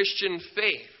their Christian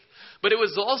faith. But it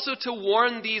was also to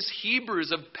warn these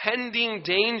Hebrews of pending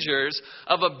dangers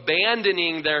of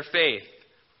abandoning their faith.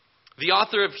 The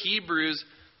author of Hebrews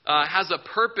has a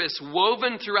purpose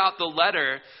woven throughout the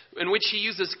letter in which he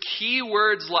uses key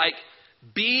words like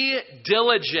be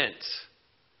diligent.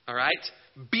 All right?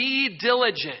 Be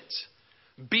diligent.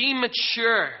 Be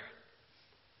mature.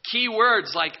 Key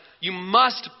words like you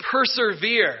must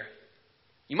persevere.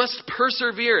 You must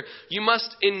persevere. You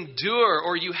must endure,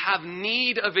 or you have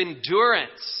need of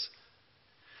endurance.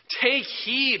 Take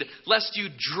heed lest you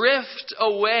drift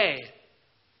away.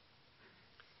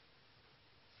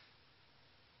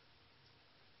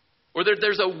 Or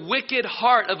there's a wicked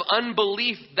heart of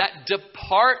unbelief that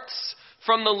departs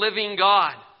from the living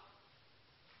God.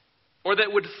 Or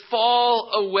that would fall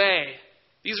away.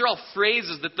 These are all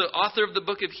phrases that the author of the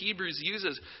book of Hebrews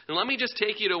uses. And let me just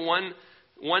take you to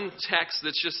one text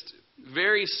that's just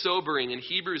very sobering in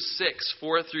Hebrews 6,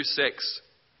 4 through 6.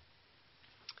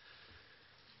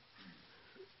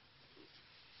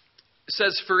 It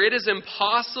says, "For it is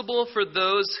impossible for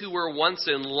those who were once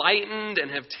enlightened and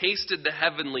have tasted the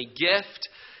heavenly gift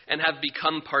and have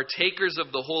become partakers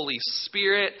of the Holy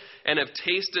Spirit and have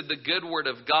tasted the good word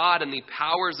of God and the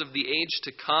powers of the age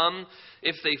to come,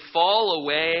 if they fall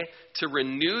away, to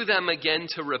renew them again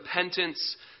to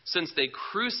repentance, since they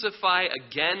crucify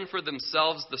again for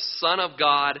themselves the Son of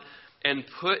God and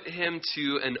put him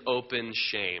to an open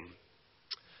shame."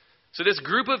 So this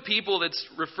group of people that's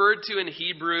referred to in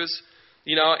Hebrews,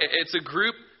 it's a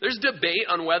group, there's debate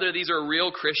on whether these are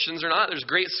real Christians or not. There's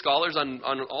great scholars on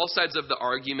all sides of the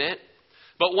argument.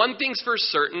 But one thing's for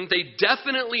certain, they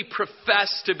definitely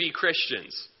profess to be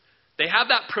Christians. They have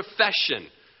that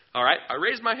profession. All right, I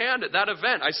raised my hand at that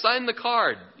event. I signed the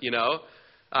card,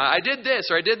 I did this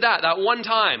or I did that one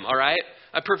time, all right?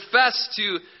 I profess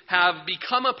to have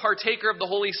become a partaker of the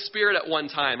Holy Spirit at one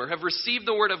time or have received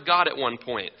the Word of God at one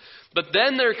point. But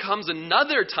then there comes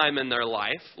another time in their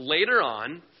life, later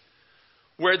on,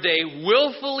 where they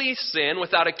willfully sin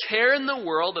without a care in the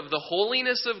world of the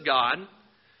holiness of God.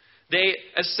 They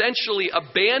essentially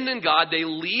abandon God. They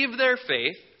leave their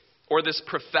faith, or this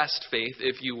professed faith,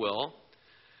 if you will.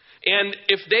 And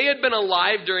if they had been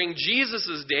alive during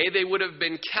Jesus' day, they would have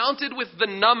been counted with the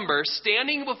number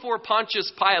standing before Pontius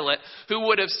Pilate, who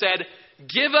would have said,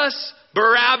 "Give us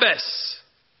Barabbas.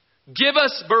 Give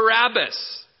us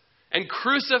Barabbas. And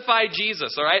crucify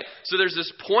Jesus," all right? So there's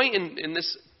this point in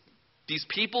these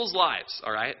people's lives,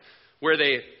 all right, where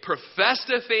they professed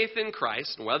a faith in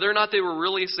Christ. Whether or not they were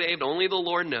really saved, only the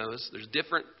Lord knows. There's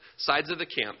different sides of the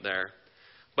camp there.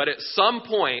 But at some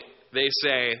point, they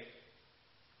say,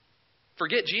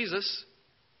 forget Jesus.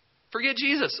 Forget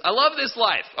Jesus. I love this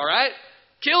life, all right?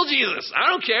 Kill Jesus. I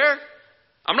don't care.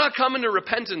 I'm not coming to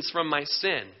repentance from my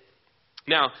sin.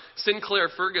 Now, Sinclair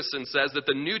Ferguson says that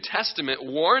the New Testament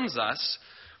warns us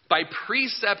by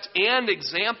precept and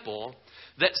example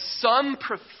that some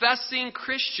professing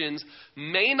Christians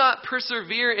may not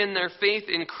persevere in their faith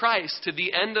in Christ to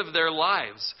the end of their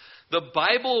lives. The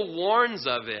Bible warns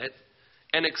of it,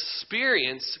 and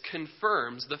experience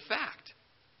confirms the fact.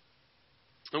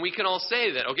 And we can all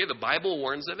say that, okay, the Bible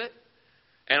warns of it.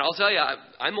 And I'll tell you,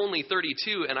 I'm only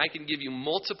 32, and I can give you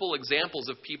multiple examples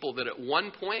of people that at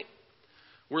one point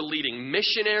were leading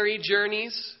missionary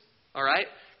journeys, all right,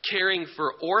 caring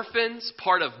for orphans,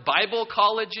 part of Bible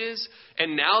colleges,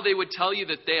 and now they would tell you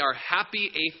that they are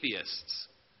happy atheists,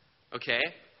 okay?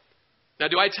 Now,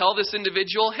 do I tell this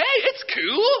individual, hey, it's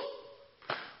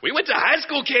cool. We went to high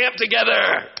school camp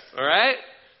together, all right?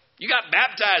 You got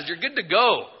baptized. You're good to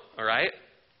go, all right?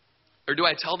 Or do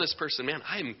I tell this person, man,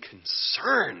 I am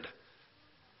concerned.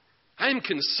 I am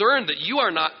concerned that you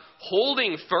are not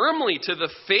holding firmly to the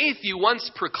faith you once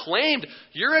proclaimed.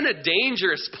 You're in a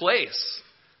dangerous place.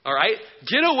 All right?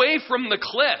 Get away from the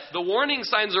cliff. The warning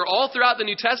signs are all throughout the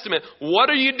New Testament. What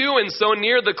are you doing so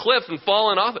near the cliff and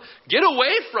falling off? Get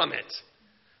away from it.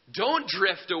 Don't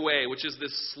drift away, which is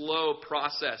this slow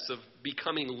process of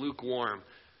becoming lukewarm.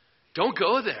 Don't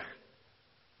go there.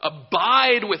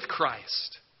 Abide with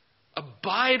Christ.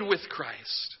 Abide with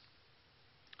Christ.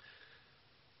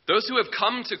 Those who have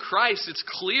come to Christ, it's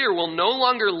clear, will no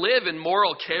longer live in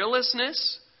moral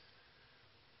carelessness.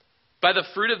 By the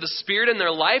fruit of the Spirit in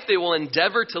their life, they will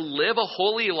endeavor to live a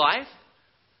holy life.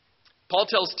 Paul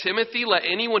tells Timothy, let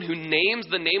anyone who names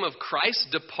the name of Christ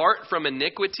depart from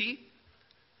iniquity.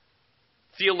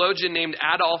 Theologian named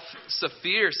Adolf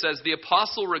Safir says the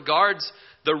apostle regards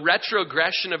the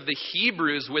retrogression of the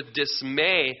Hebrews with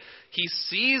dismay. He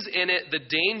sees in it the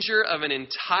danger of an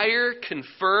entire,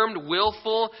 confirmed,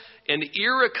 willful, and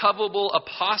irrecoverable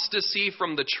apostasy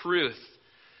from the truth.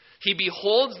 He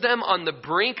beholds them on the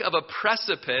brink of a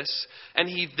precipice, and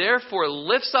he therefore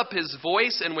lifts up his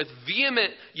voice and with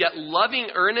vehement yet loving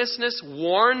earnestness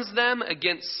warns them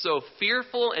against so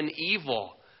fearful an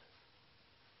evil.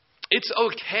 It's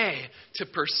okay to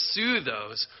pursue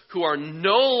those who are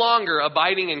no longer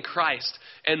abiding in Christ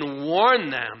and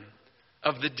warn them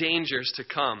of the dangers to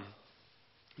come.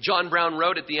 John Brown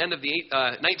wrote at the end of the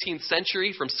 19th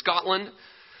century from Scotland,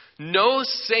 "No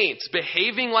saint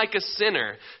behaving like a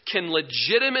sinner can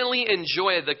legitimately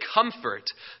enjoy the comfort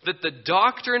that the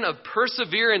doctrine of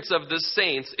perseverance of the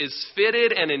saints is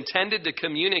fitted and intended to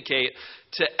communicate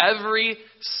to every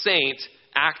saint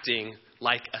acting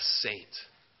like a saint."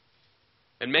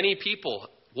 And many people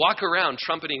walk around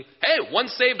trumpeting, "Hey,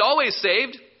 once saved, always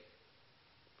saved."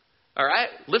 All right,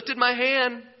 lifted my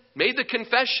hand, made the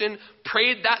confession,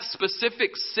 prayed that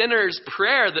specific sinner's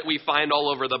prayer that we find all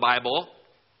over the Bible.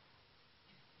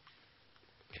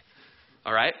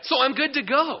 All right, so I'm good to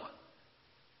go.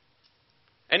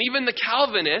 And even the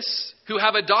Calvinists who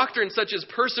have a doctrine such as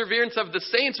perseverance of the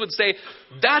saints would say,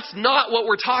 that's not what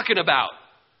we're talking about.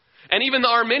 And even the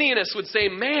Arminianists would say,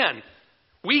 man,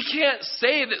 we can't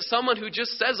say that someone who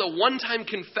just says a one-time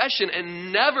confession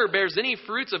and never bears any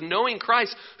fruits of knowing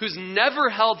Christ, who's never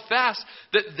held fast,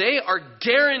 that they are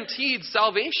guaranteed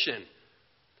salvation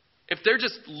if they're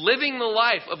just living the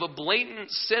life of a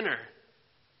blatant sinner.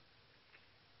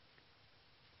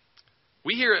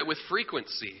 We hear it with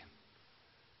frequency.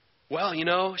 Well,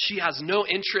 she has no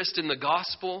interest in the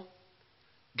gospel,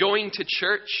 going to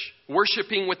church,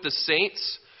 worshiping with the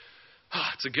saints.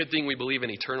 It's a good thing we believe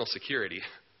in eternal security.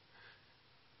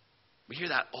 We hear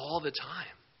that all the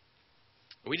time.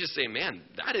 We just say, man,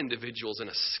 that individual's in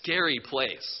a scary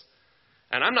place.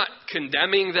 And I'm not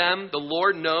condemning them. The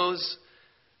Lord knows.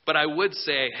 But I would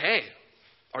say, hey,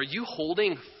 are you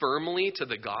holding firmly to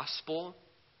the gospel?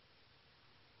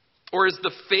 Or is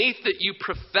the faith that you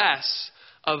profess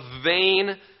a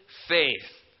vain faith,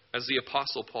 as the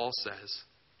Apostle Paul says?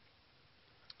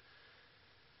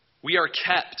 We are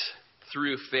kept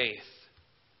through faith.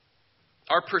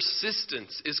 Our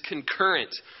persistence is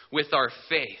concurrent with our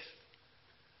faith.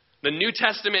 The New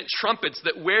Testament trumpets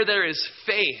that where there is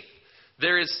faith,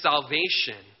 there is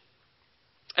salvation.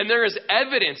 And there is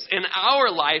evidence in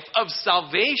our life of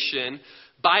salvation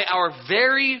by our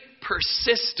very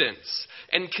persistence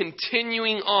and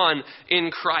continuing on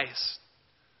in Christ.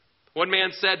 One man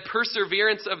said,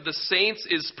 perseverance of the saints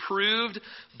is proved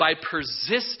by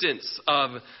persistence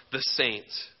of the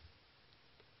saints.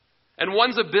 And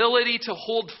one's ability to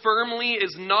hold firmly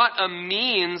is not a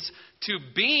means to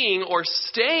being or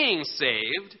staying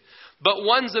saved, but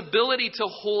one's ability to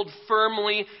hold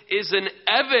firmly is an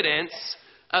evidence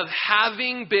of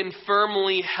having been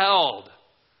firmly held.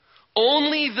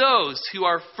 Only those who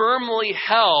are firmly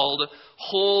held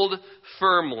hold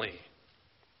firmly.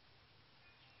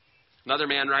 Another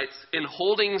man writes, in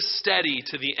holding steady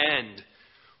to the end,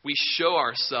 we show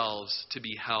ourselves to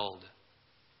be held.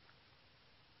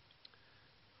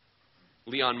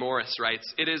 Leon Morris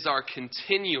writes, it is our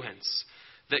continuance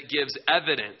that gives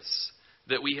evidence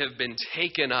that we have been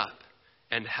taken up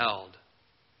and held.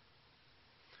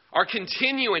 Our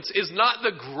continuance is not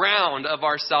the ground of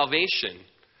our salvation.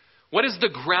 What is the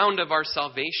ground of our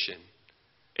salvation?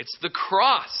 It's the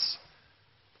cross.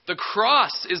 The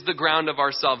cross is the ground of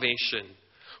our salvation,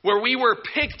 where we were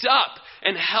picked up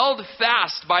and held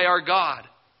fast by our God.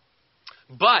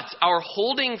 But our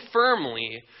holding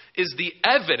firmly is the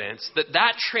evidence that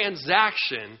that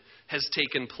transaction has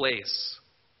taken place.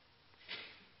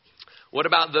 What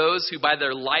about those who by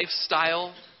their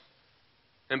lifestyle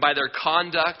and by their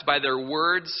conduct, by their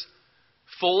words,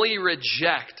 fully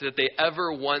reject that they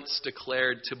ever once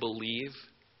declared to believe?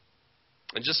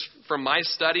 And just from my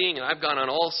studying, and I've gone on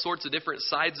all sorts of different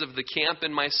sides of the camp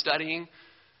in my studying,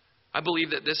 I believe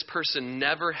that this person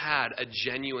never had a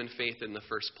genuine faith in the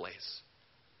first place.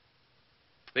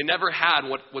 They never had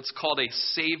what's called a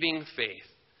saving faith.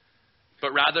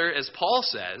 But rather, as Paul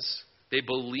says, they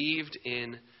believed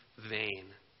in vain.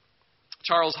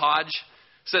 Charles Hodge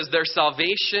says their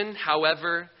salvation,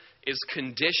 however, is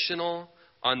conditional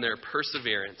on their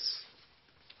perseverance.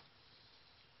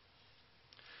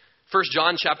 1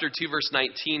 John chapter 2, verse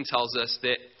 19 tells us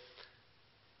that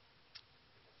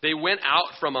they went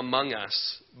out from among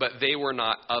us, but they were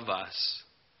not of us.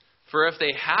 For if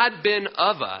they had been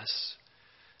of us,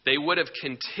 they would have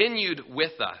continued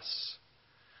with us.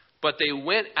 But they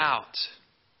went out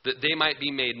that they might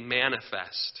be made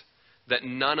manifest, that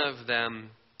none of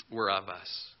them were of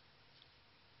us.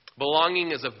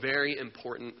 Belonging is a very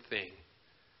important thing.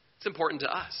 It's important to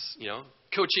us,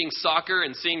 Coaching soccer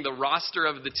and seeing the roster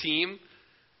of the team.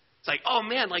 It's like, oh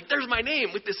man, there's my name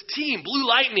with this team, Blue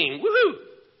Lightning, woohoo,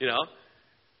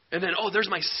 And then, there's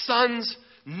my son's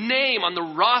name on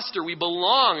the roster. We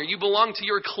belong, or you belong to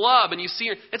your club, and you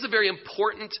see, it's a very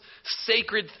important,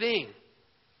 sacred thing.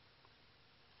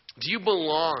 Do you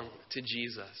belong to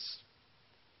Jesus?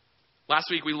 Last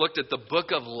week we looked at the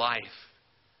book of life.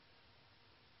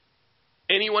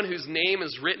 Anyone whose name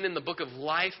is written in the book of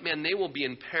life, man, they will be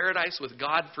in paradise with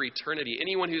God for eternity.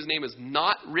 Anyone whose name is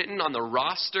not written on the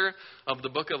roster of the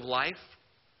book of life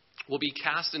will be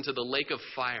cast into the lake of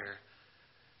fire.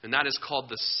 And that is called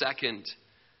the second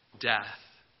death.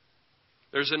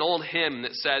 There's an old hymn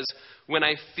that says, "When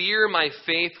I fear my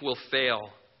faith will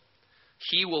fail,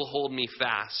 he will hold me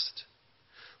fast.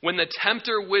 When the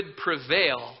tempter would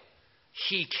prevail,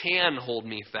 he can hold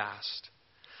me fast.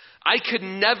 I could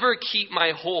never keep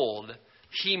my hold.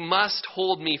 He must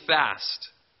hold me fast.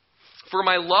 For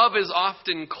my love is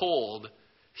often cold.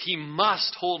 He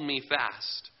must hold me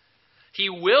fast. He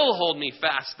will hold me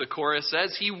fast," the chorus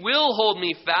says. "He will hold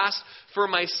me fast, for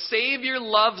my Savior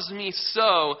loves me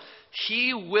so.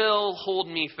 He will hold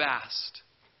me fast."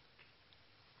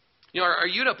 Are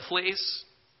you at a place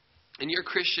in your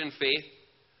Christian faith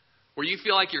where you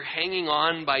feel like you're hanging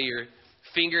on by your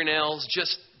fingernails,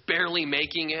 just barely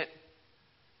making it?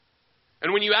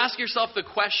 And when you ask yourself the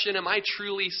question, am I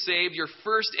truly saved? Your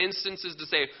first instance is to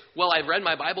say, well, I've read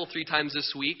my Bible 3 times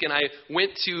this week, and I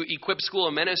went to Equip School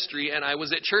of Ministry, and I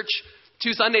was at church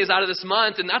 2 Sundays out of this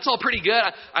month, and that's all pretty good.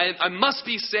 I must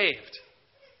be saved.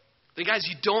 Then guys,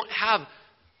 you don't have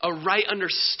a right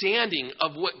understanding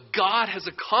of what God has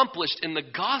accomplished in the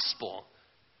gospel.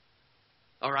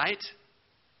 All right?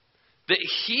 That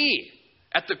he,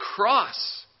 at the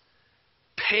cross,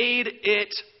 paid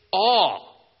it all.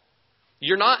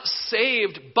 You're not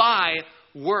saved by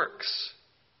works.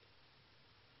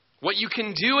 What you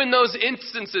can do in those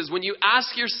instances when you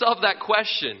ask yourself that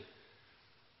question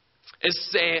is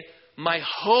say, my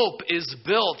hope is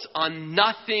built on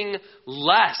nothing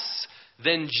less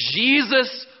than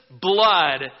Jesus'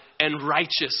 blood and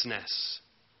righteousness.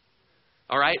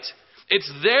 All right?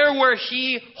 It's there where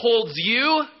he holds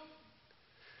you.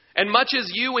 And much as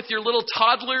you with your little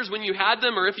toddlers when you had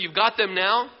them, or if you've got them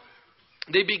now,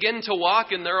 they begin to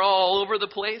walk and they're all over the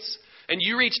place. And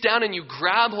you reach down and you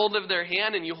grab hold of their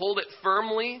hand and you hold it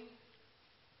firmly.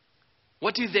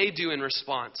 What do they do in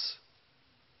response?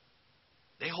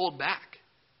 They hold back.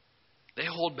 They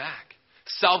hold back.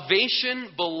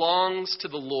 Salvation belongs to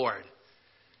the Lord.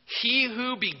 He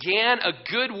who began a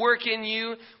good work in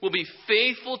you will be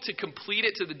faithful to complete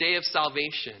it to the day of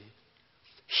salvation.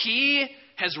 He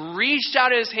has reached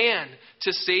out his hand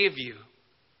to save you.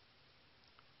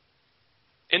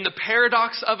 In the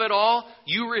paradox of it all,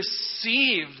 you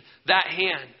received that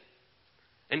hand.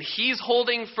 And he's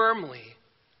holding firmly.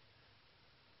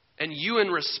 And you in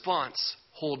response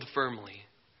hold firmly.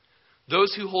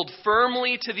 Those who hold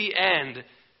firmly to the end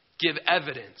give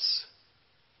evidence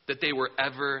that they were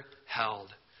ever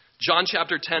held. John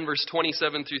chapter 10 verse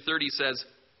 27 through 30 says,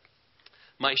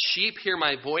 "My sheep hear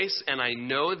my voice, and I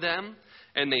know them,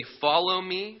 and they follow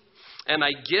me, and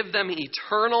I give them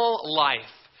eternal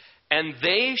life. And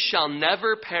they shall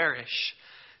never perish,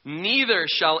 neither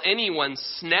shall anyone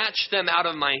snatch them out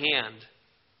of my hand.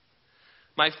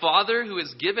 My Father who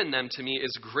has given them to me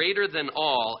is greater than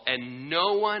all, and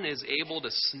no one is able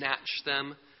to snatch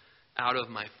them out of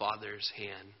my Father's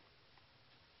hand."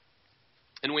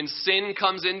 And when sin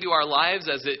comes into our lives,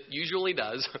 as it usually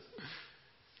does,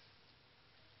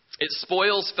 it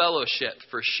spoils fellowship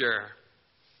for sure.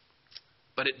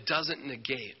 But it doesn't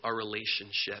negate our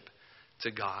relationship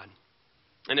to God.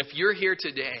 And if you're here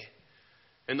today,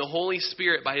 and the Holy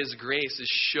Spirit, by his grace, is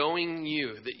showing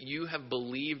you that you have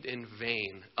believed in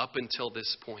vain up until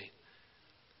this point,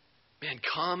 man,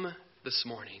 come this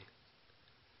morning.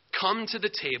 Come to the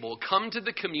table. Come to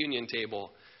the communion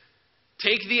table.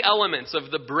 Take the elements of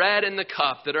the bread and the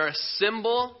cup that are a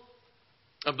symbol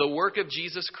of the work of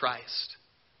Jesus Christ,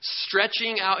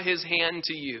 stretching out his hand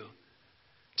to you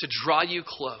to draw you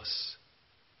close,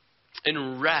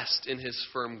 and rest in his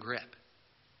firm grip.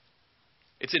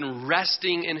 It's in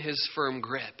resting in his firm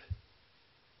grip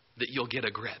that you'll get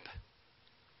a grip.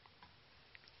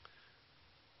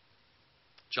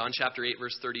 John chapter 8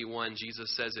 verse 31,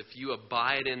 Jesus says, "If you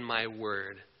abide in my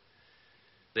word,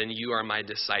 then you are my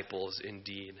disciples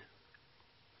indeed."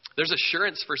 There's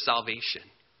assurance for salvation,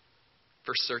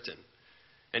 for certain.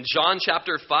 And John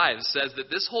chapter 5 says that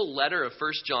this whole letter of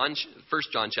 1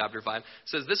 John chapter 5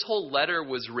 says this whole letter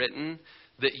was written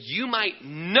that you might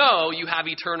know you have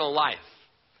eternal life.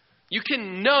 You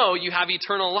can know you have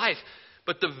eternal life.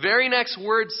 But the very next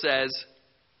word says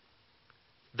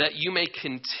that you may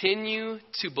continue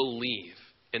to believe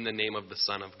in the name of the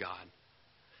Son of God.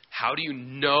 How do you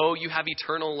know you have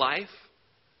eternal life?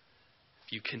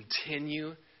 If you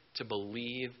continue to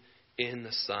believe in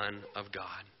the Son of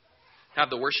God. Have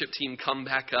the worship team come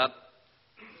back up.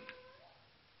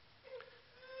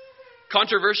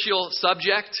 Controversial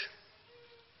subject.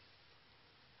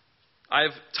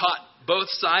 I've taught both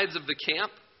sides of the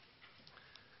camp.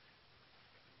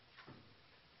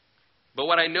 But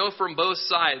what I know from both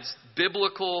sides,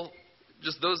 biblical,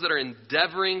 just those that are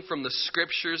endeavoring from the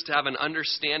scriptures to have an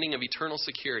understanding of eternal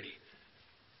security,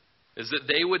 is that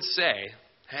they would say,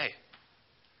 hey,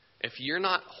 if you're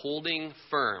not holding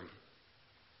firm,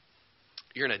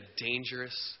 you're in a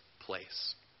dangerous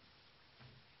place.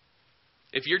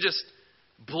 If you're just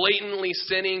blatantly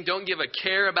sinning, don't give a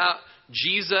care about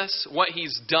Jesus, what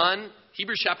he's done.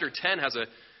 Hebrews chapter 10 has a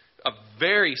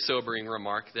very sobering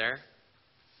remark there.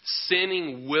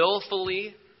 Sinning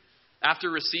willfully after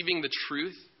receiving the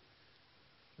truth,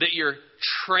 that you're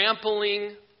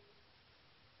trampling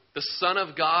the Son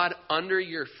of God under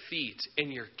your feet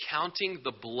and you're counting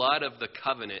the blood of the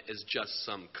covenant as just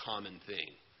some common thing.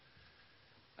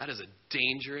 That is a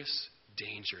dangerous,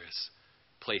 dangerous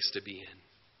place to be in.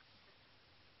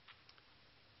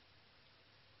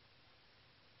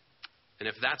 And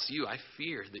if that's you, I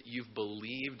fear that you've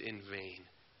believed in vain.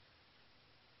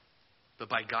 But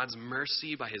by God's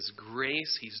mercy, by his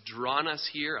grace, he's drawn us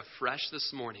here afresh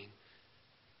this morning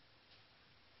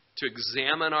to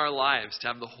examine our lives, to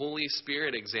have the Holy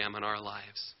Spirit examine our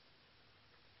lives,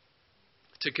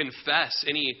 to confess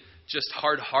any just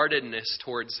hard-heartedness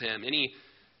towards him, any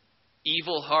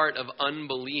evil heart of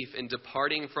unbelief in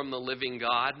departing from the living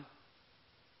God.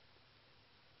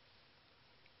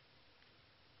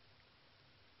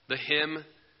 The hymn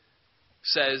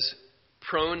says,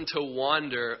 prone to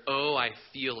wander, oh, I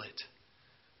feel it.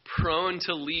 Prone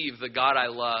to leave the God I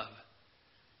love.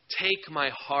 Take my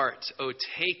heart, oh,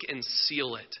 take and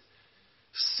seal it.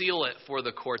 Seal it for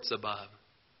the courts above.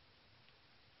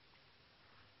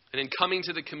 And in coming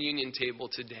to the communion table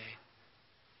today,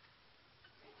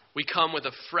 we come with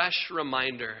a fresh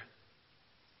reminder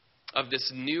of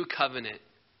this new covenant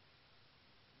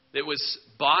that was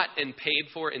bought and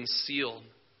paid for and sealed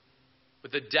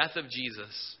with the death of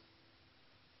Jesus.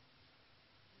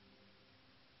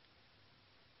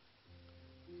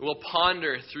 We'll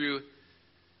ponder through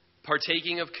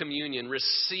partaking of communion,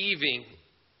 receiving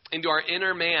into our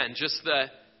inner man just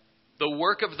the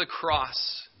work of the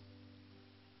cross,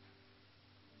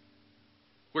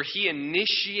 where he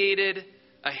initiated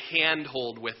a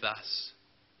handhold with us.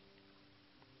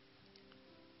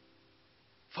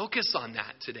 Focus on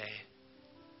that today.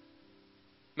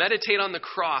 Meditate on the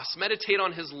cross. Meditate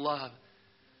on his love.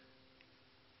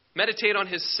 Meditate on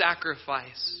his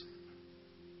sacrifice.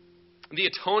 The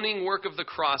atoning work of the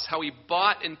cross, how he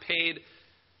bought and paid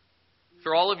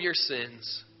for all of your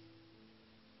sins.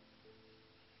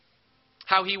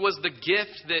 How he was the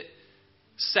gift that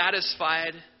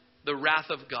satisfied the wrath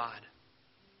of God.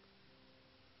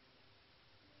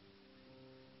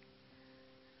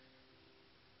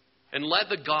 And let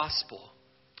the gospel,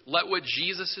 let what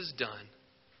Jesus has done,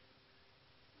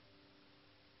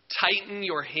 tighten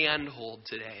your handhold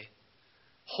today,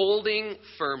 holding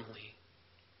firmly.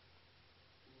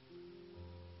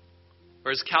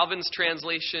 Or as Calvin's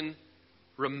translation,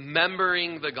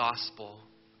 remembering the gospel,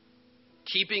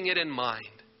 keeping it in mind.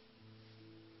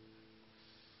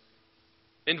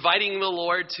 Inviting the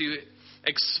Lord to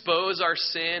expose our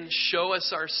sin, show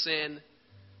us our sin.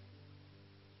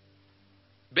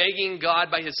 Begging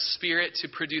God by his Spirit to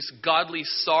produce godly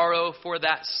sorrow for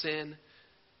that sin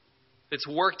that's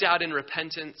worked out in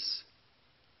repentance.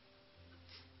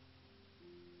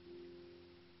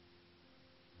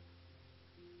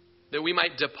 That we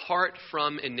might depart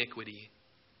from iniquity.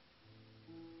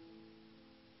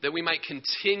 That we might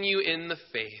continue in the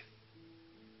faith.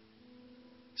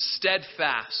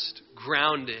 Steadfast,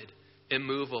 grounded,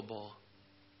 immovable.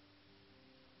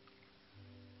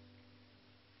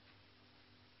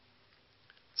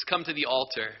 Let's come to the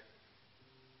altar.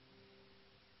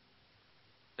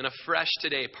 And afresh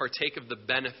today, partake of the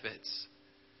benefits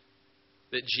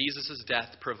that Jesus'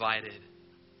 death provided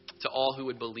to all who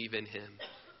would believe in him.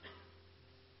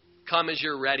 Come as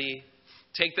you're ready.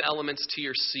 Take the elements to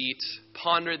your seat.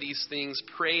 Ponder these things.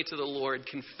 Pray to the Lord.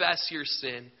 Confess your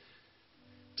sin.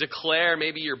 declare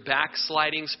maybe your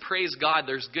backslidings. Praise God,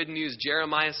 there's good news.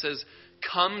 Jeremiah says,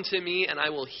 come to me and I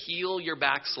will heal your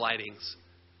backslidings.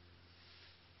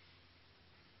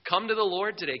 Come to the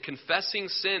Lord today, confessing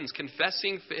sins,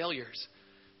 confessing failures.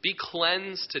 Be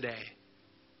cleansed today.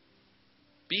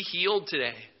 Be healed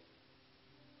today.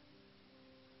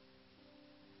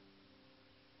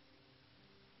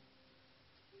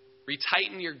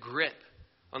 Retighten your grip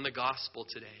on the gospel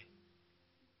today.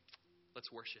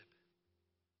 Let's worship.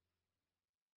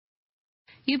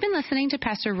 You've been listening to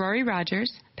Pastor Rory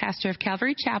Rogers, pastor of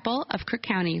Calvary Chapel of Crook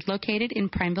County, located in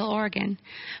Prineville, Oregon.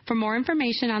 For more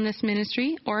information on this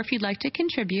ministry, or if you'd like to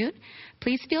contribute,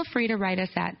 please feel free to write us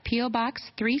at P.O. Box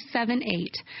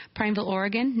 378, Prineville,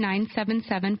 Oregon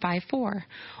 97754,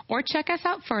 or check us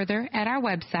out further at our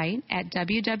website at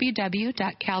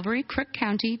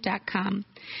www.calvarycrookcounty.com.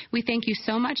 We thank you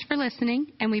so much for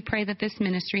listening, and we pray that this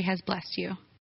ministry has blessed you.